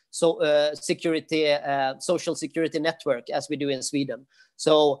same social security network as we do in Sweden.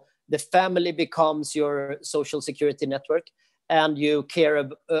 So the family becomes your social security network, and you care a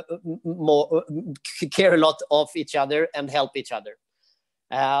lot of each other and help each other.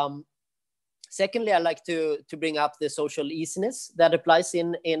 Secondly, I like to bring up the social easiness that applies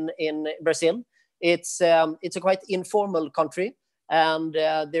in Brazil. It's a quite informal country, and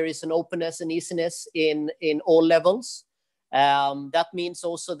there is an openness and easiness in all levels. That means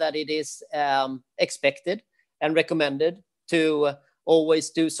also that it is expected and recommended to always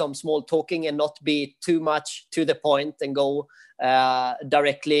do some small talking and not be too much to the point and go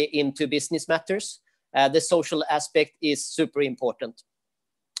directly into business matters. The social aspect is super important.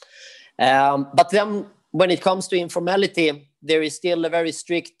 But then when it comes to informality, there is still a very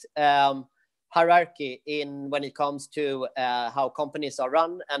strict hierarchy when it comes to how companies are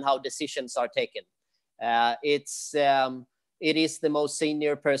run and how decisions are taken. It is the most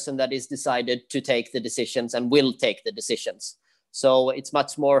senior person that is decided to take the decisions and will take the decisions. So it's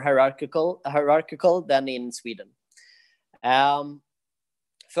much more hierarchical than in Sweden.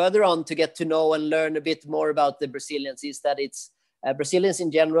 Further on, to get to know and learn a bit more about the Brazilians, is that it's Brazilians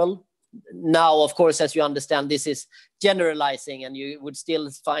in general. Now, of course, as you understand, this is generalizing, and you would still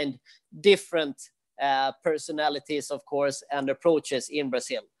find different personalities, of course, and approaches in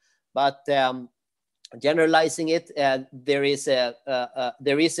Brazil. But generalizing it, there is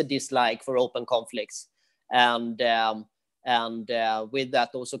a dislike for open conflicts, and with that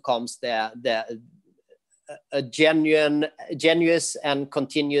also comes a genuine and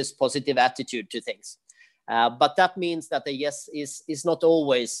continuous positive attitude to things. But that means that a yes is not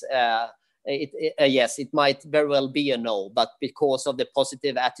always a yes. It might very well be a no, but because of the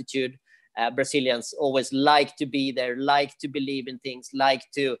positive attitude, Brazilians always like to be there, like to believe in things, like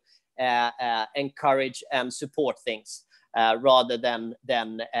to encourage and support things rather than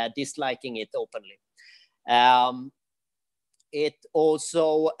disliking it openly. It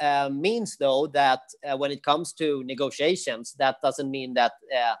also means, though, that when it comes to negotiations, that doesn't mean that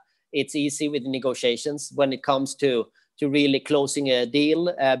it's easy with negotiations. When it comes to really closing a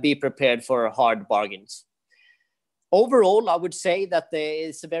deal, be prepared for hard bargains. Overall, I would say that there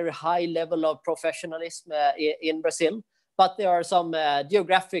is a very high level of professionalism in Brazil, but there are some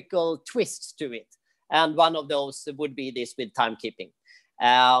geographical twists to it. And one of those would be this with timekeeping.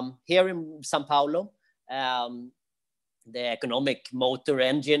 Here in São Paulo, the economic motor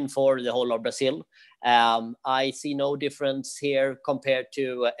engine for the whole of Brazil, I see no difference here compared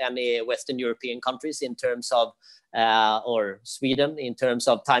to any Western European countries in terms of, or Sweden in terms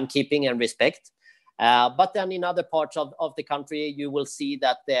of timekeeping and respect. But then in other parts of the country, you will see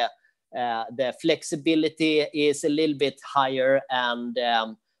that the flexibility is a little bit higher, and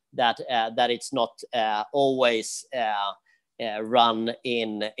that it's not always run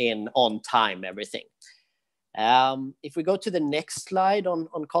in on time, everything. If we go to the next slide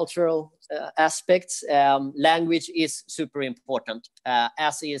on cultural aspects, language is super important,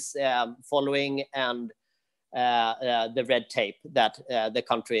 as is following and the red tape that the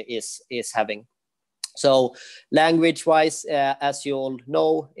country is having. So language-wise, as you all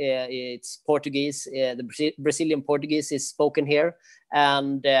know, it's Portuguese. The Brazilian Portuguese is spoken here,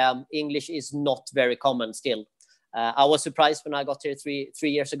 and English is not very common still. I was surprised when I got here three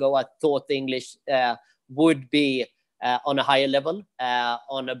years ago. I thought the English would be on a higher level,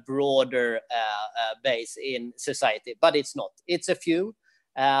 on a broader base in society, but it's not. It's a few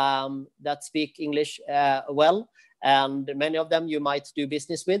that speak English well, and many of them you might do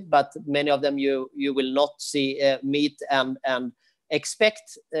business with, but many of them you will not see meet and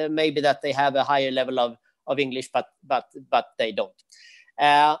expect maybe that they have a higher level of English, but they don't.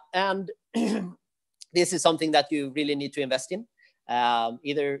 And this is something that you really need to invest in,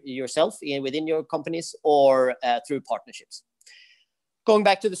 either yourself within your companies or through partnerships. Going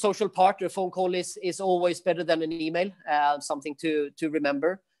back to the social part, a phone call is always better than an email, something to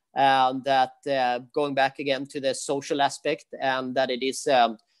remember. That going back again to the social aspect, and that it is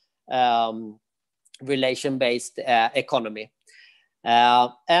relation-based economy.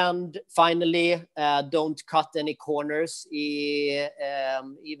 And finally, don't cut any corners,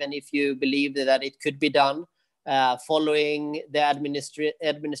 even if you believe that it could be done. Following the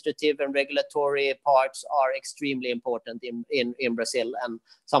administrative and regulatory parts are extremely important in Brazil, and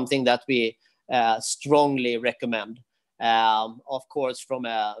something that we strongly recommend. Of course, from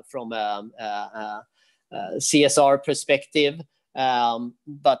a CSR perspective,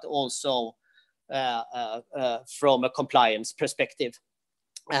 but also from a compliance perspective.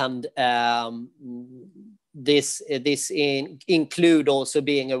 And this include also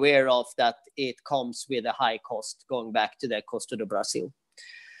being aware of that it comes with a high cost, going back to the Costa do Brasil.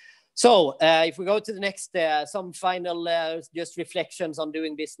 So if we go to the next, some final just reflections on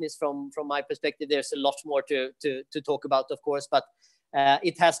doing business from my perspective. There's a lot more to talk about, of course, but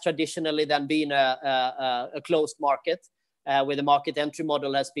it has traditionally then been a closed market, where the market entry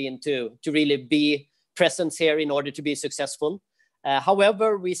model has been to really be present here in order to be successful.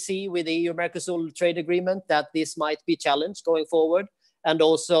 However, we see with the EU-Mercosur trade agreement that this might be challenged going forward, and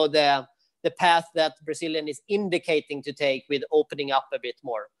also the path that Brazilian is indicating to take with opening up a bit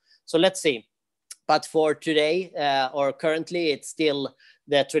more. So let's see. But for today, or currently, it's still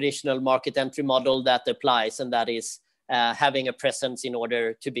the traditional market entry model that applies, and that is having a presence in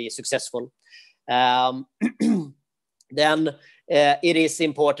order to be successful. Then it is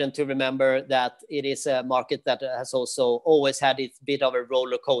important to remember that it is a market that has also always had its bit of a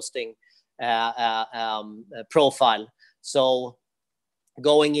roller coasting profile. So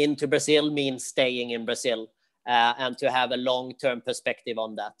going into Brazil means staying in Brazil, and to have a long-term perspective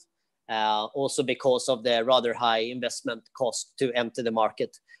on that. Also because of the rather high investment cost to enter the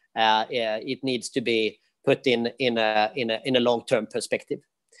market, it needs to be put in a long-term perspective.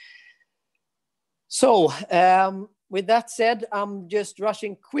 So with that said, I'm just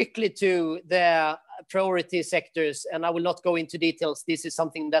rushing quickly to the priority sectors, and I will not go into details. This is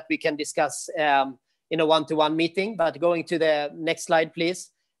something that we can discuss in a one-to-one meeting, but going to the next slide,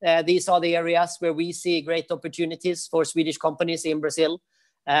 please. These are the areas where we see great opportunities for Swedish companies in Brazil,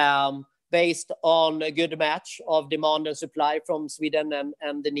 based on a good match of demand and supply from Sweden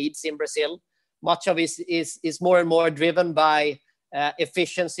and the needs in Brazil. Much of it is more and more driven by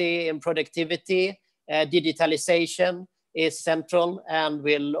efficiency and productivity. Digitalization is central and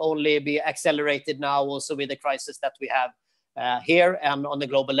will only be accelerated now also with the crisis that we have here and on the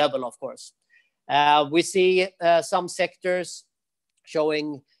global level, of course. We see some sectors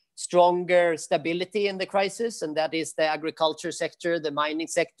showing stronger stability in the crisis, and that is the agriculture sector, the mining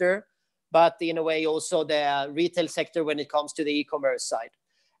sector, but in a way also the retail sector when it comes to the e-commerce side,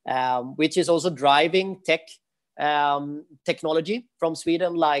 which is also driving technology from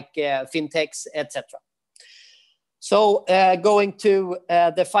Sweden, like fintechs, etc. So going to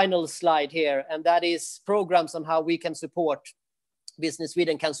the final slide here, and that is programs on how we can support, Business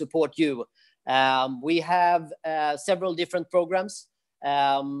Sweden can support you. We have several different programs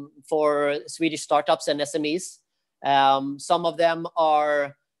for Swedish startups and SMEs. Some of them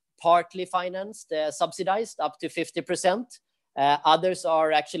are partly financed, subsidized up to 50%. Others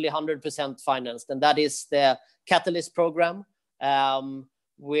are actually 100% financed, and that is the Catalyst program,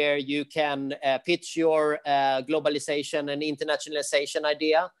 where you can pitch your globalization and internationalization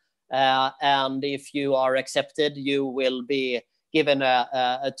idea. And if you are accepted, you will be given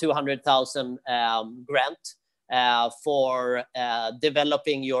a 200,000 grant for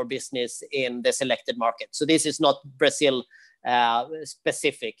developing your business in the selected market. So this is not Brazil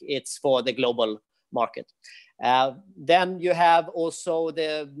specific, it's for the global market. Then you have also in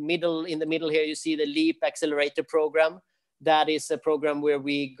the middle here, you see the LEAP Accelerator program. That is a program where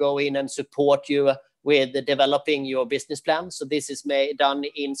we go in and support you with developing your business plan. So this is done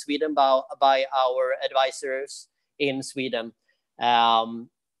in Sweden by our advisors in Sweden on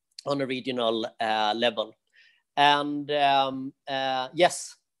a regional level. And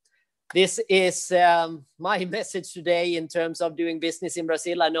yes, this is my message today in terms of doing business in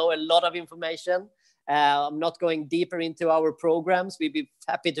Brazil. I know a lot of information. I'm not going deeper into our programs. We'd be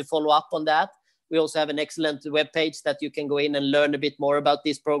happy to follow up on that. We also have an excellent webpage that you can go in and learn a bit more about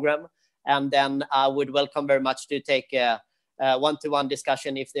this program. And then I would welcome very much to take a one-to-one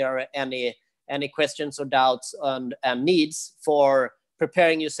discussion if there are any questions or doubts and needs for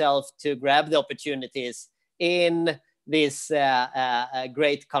preparing yourself to grab the opportunities in this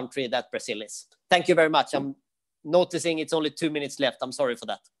great country that Brazil is. Thank you very much. I'm noticing it's only 2 minutes left. I'm sorry for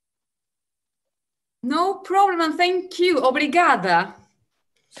that. No problem, and thank you. Obrigada.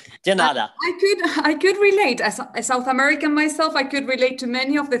 De nada. I could relate, as a South American myself, I could relate to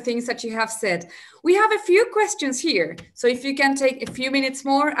many of the things that you have said. We have a few questions here, so if you can take a few minutes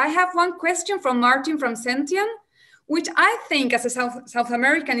more. I have one question from Martin from Sentian, which I think as a South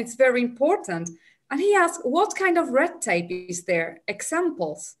American, it's very important. And he asks, what kind of red tape is there?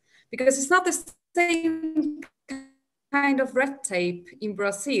 Examples? Because it's not the same kind of red tape in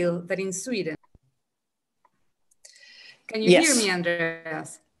Brazil that in Sweden. Can you hear me,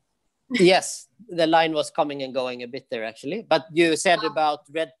 Andreas? Yes, the line was coming and going a bit there, actually. But you said about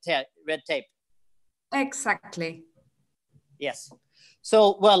red tape. Exactly. Yes.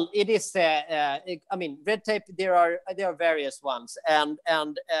 So, well, it is. I mean, red tape. There are various ones, and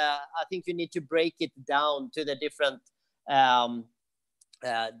I think you need to break it down to the different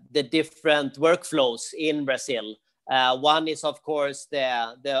workflows in Brazil. One is, of course,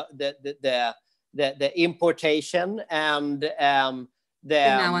 the importation and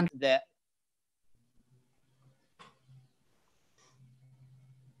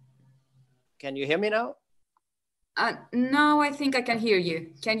Can you hear me now? Now I think I can hear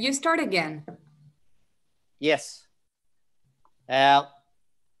you. Can you start again? Yes.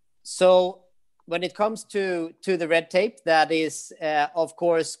 So when it comes to the red tape, that is, of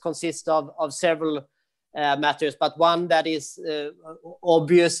course, consists of several matters, but one that is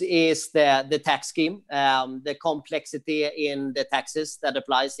obvious is the tax scheme, the complexity in the taxes that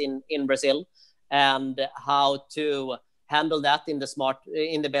applies in Brazil, and how to handle that in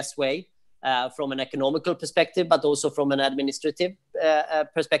the best way, from an economical perspective, but also from an administrative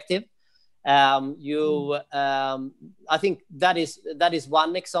perspective. I think that is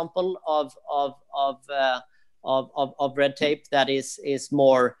one example of red tape that is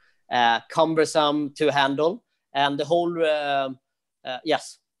more cumbersome to handle, and the whole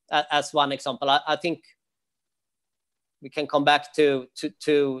yes, as one example. I think we can come back to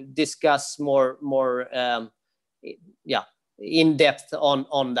discuss more in depth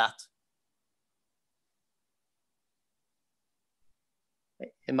on that.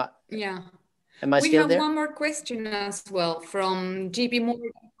 Am I still there? We have one more question as well from JP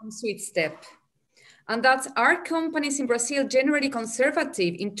Morgan from SweetStep. And that's, are companies in Brazil generally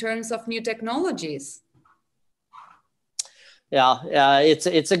conservative in terms of new technologies? Yeah,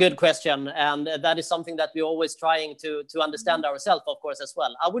 it's a good question, and that is something that we're always trying to understand ourselves, of course, as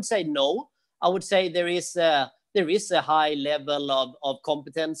well. I would say no. I would say there is a high level of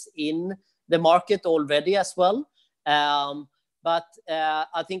competence in the market already as well. But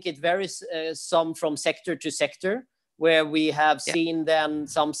I think it varies some from sector to sector, where we have seen then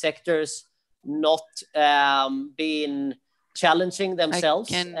some sectors not being challenging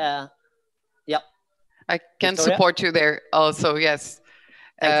themselves. Yeah. I can Victoria? support you there also, yes.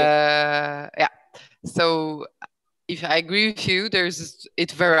 Thank you. Yeah. So if I agree with you,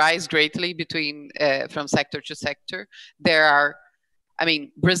 it varies greatly between from sector to sector. There are, I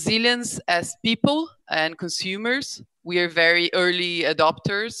mean, Brazilians as people and consumers, we are very early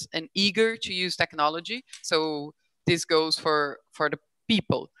adopters and eager to use technology. So this goes for the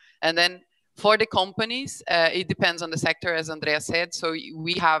people. And then for the companies, it depends on the sector, as Andreas said. So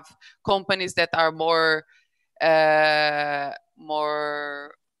we have companies that are more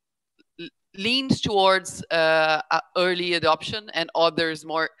leans towards early adoption, and others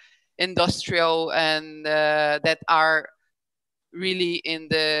more industrial and that are really in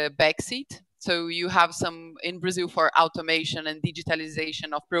the backseat. So you have some in Brazil for automation and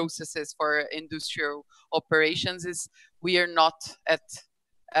digitalization of processes for industrial operations. We are not at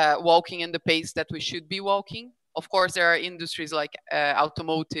walking in the pace that we should be walking. Of course, there are industries like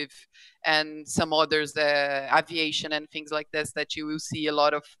automotive and some others, aviation and things like this, that you will see a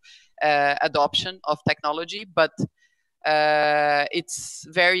lot of adoption of technology, but it's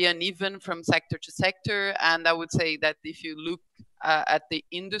very uneven from sector to sector. And I would say that if you look at the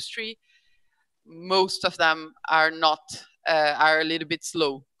industry, most of them are not are a little bit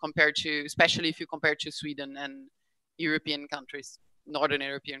slow compared to, especially if you compare to Sweden and European countries, Northern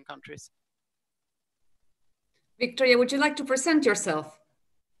European countries. Victoria, would you like to present yourself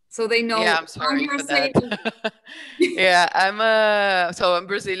so they know? Yeah, I'm sorry for that. Yeah, I'm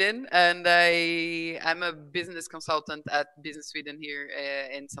Brazilian, and I'm a business consultant at Business Sweden here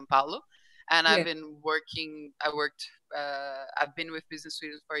in São Paulo, and I've been working. I've been with Business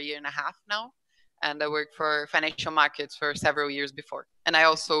Sweden for a year and a half now, and I worked for financial markets for several years before. And I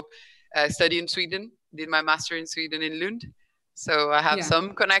also studied in Sweden, did my master in Sweden in Lund, so I have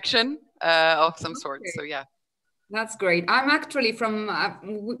some connection of some sort. So yeah. That's great. I'm actually from,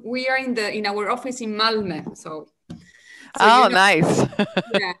 we are in our office in Malmö. So oh, nice.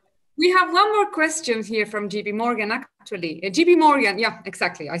 Yeah. We have one more question here from JP Morgan, actually. JP Morgan, yeah,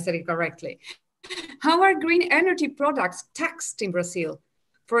 exactly. I said it correctly. How are green energy products taxed in Brazil?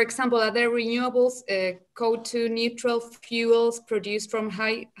 For example, are there renewables, CO2 neutral fuels produced from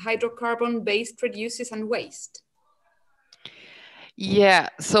hydrocarbon-based produces and waste? Yeah,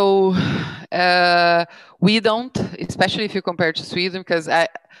 so we don't, especially if you compare to Sweden, because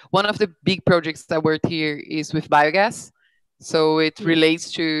one of the big projects that worked here is with biogas. So it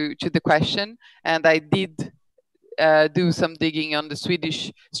relates to the question. And I did do some digging on the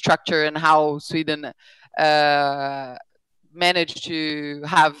Swedish structure and how Sweden managed to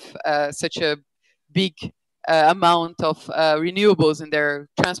have such a big amount of renewables in their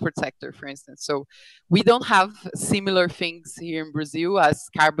transport sector, for instance. So we don't have similar things here in Brazil as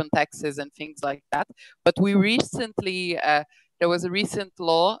carbon taxes and things like that. But we recently, there was a recent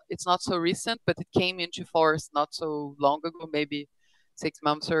law, it's not so recent, but it came into force not so long ago, maybe 6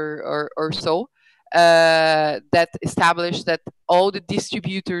 months or so, that established that all the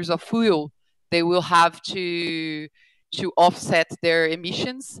distributors of fuel, they will have to offset their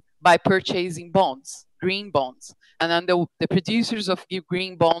emissions by purchasing bonds, green bonds, and then the producers of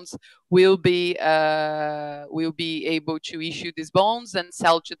green bonds will be able to issue these bonds and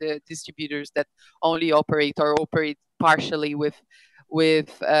sell to the distributors that only operate or operate partially with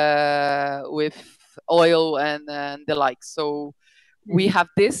oil and the like. So we have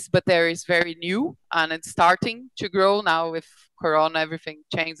this, but there is very new and it's starting to grow now. With Corona, everything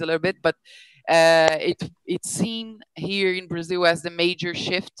changed a little bit, but it's seen here in Brazil as the major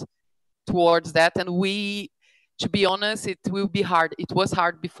shift towards that. And to be honest, it will be hard. It was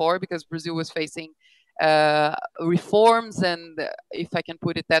hard before because Brazil was facing reforms and, if I can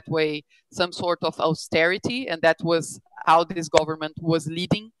put it that way, some sort of austerity, and that was how this government was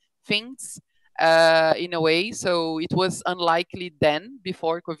leading things in a way. So it was unlikely then,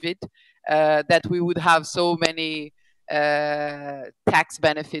 before COVID, that we would have so many tax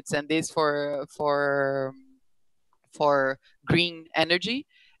benefits and this for green energy.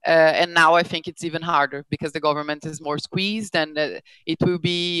 And now I think it's even harder because the government is more squeezed, and it will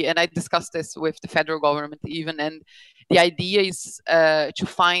be, and I discussed this with the federal government even, and the idea is to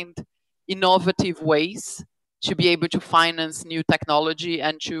find innovative ways to be able to finance new technology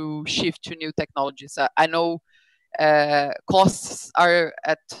and to shift to new technologies. I know costs are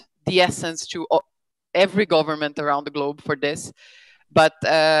at the essence to every government around the globe for this, but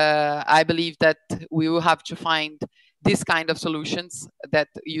I believe that we will have to find this kind of solutions that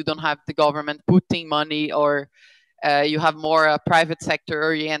you don't have the government putting money, or you have more a private sector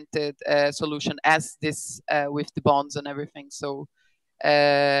oriented solution as this with the bonds and everything. So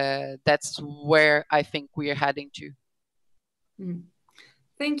that's where I think we are heading to.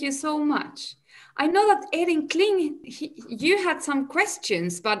 Thank you so much. I know that Erin Kling, you had some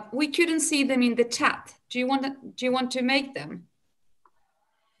questions, but we couldn't see them in the chat. Do you want to make them?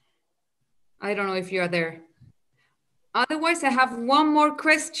 I don't know if you are there. Otherwise, I have one more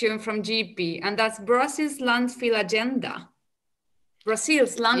question from GP, and that's Brazil's landfill agenda.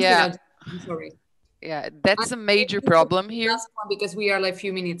 Brazil's landfill agenda, I'm sorry. Yeah, that's a major problem here. Last one, because we are like a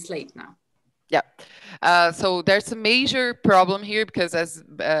few minutes late now. Yeah, so there's a major problem here because, as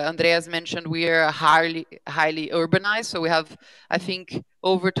Andreas mentioned, we are highly urbanized. So we have, I think,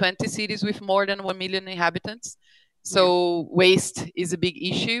 over 20 cities with more than 1 million inhabitants. So waste is a big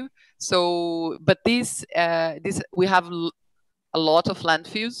issue. So, but this we have a lot of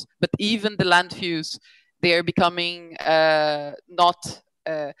landfills, but even the landfills, they are becoming not.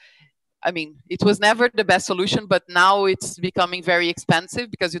 I mean, it was never the best solution, but now it's becoming very expensive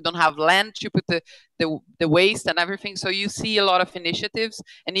because you don't have land to put the waste and everything. So you see a lot of initiatives,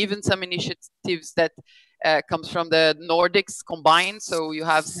 and even some initiatives that comes from the Nordics combined. So you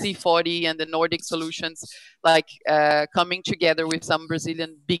have C40 and the Nordic solutions like coming together with some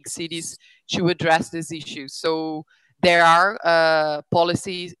Brazilian big cities to address this issue. So there are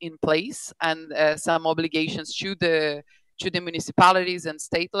policies in place and some obligations to the municipalities and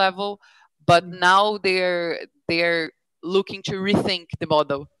state level, but now they're looking to rethink the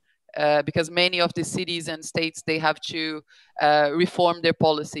model because many of the cities and states, they have to reform their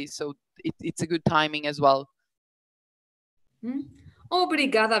policies. So it's a good timing as well.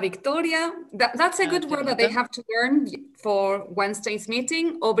 Obrigada, Victoria. That's a good word that they have to learn for Wednesday's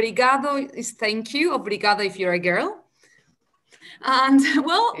meeting. Obrigado is thank you. Obrigado if you're a girl. And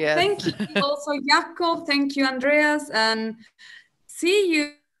well, thank you also, Jakob. Thank you, Andreas. And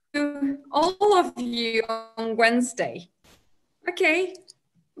see you, all of you, on Wednesday. Okay.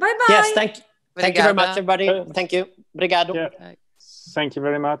 Bye-bye. Yes, thank you very much, everybody. Thank you. Obrigado. Yeah. Thank you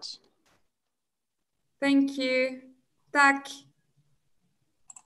very much. Thank you. Tack.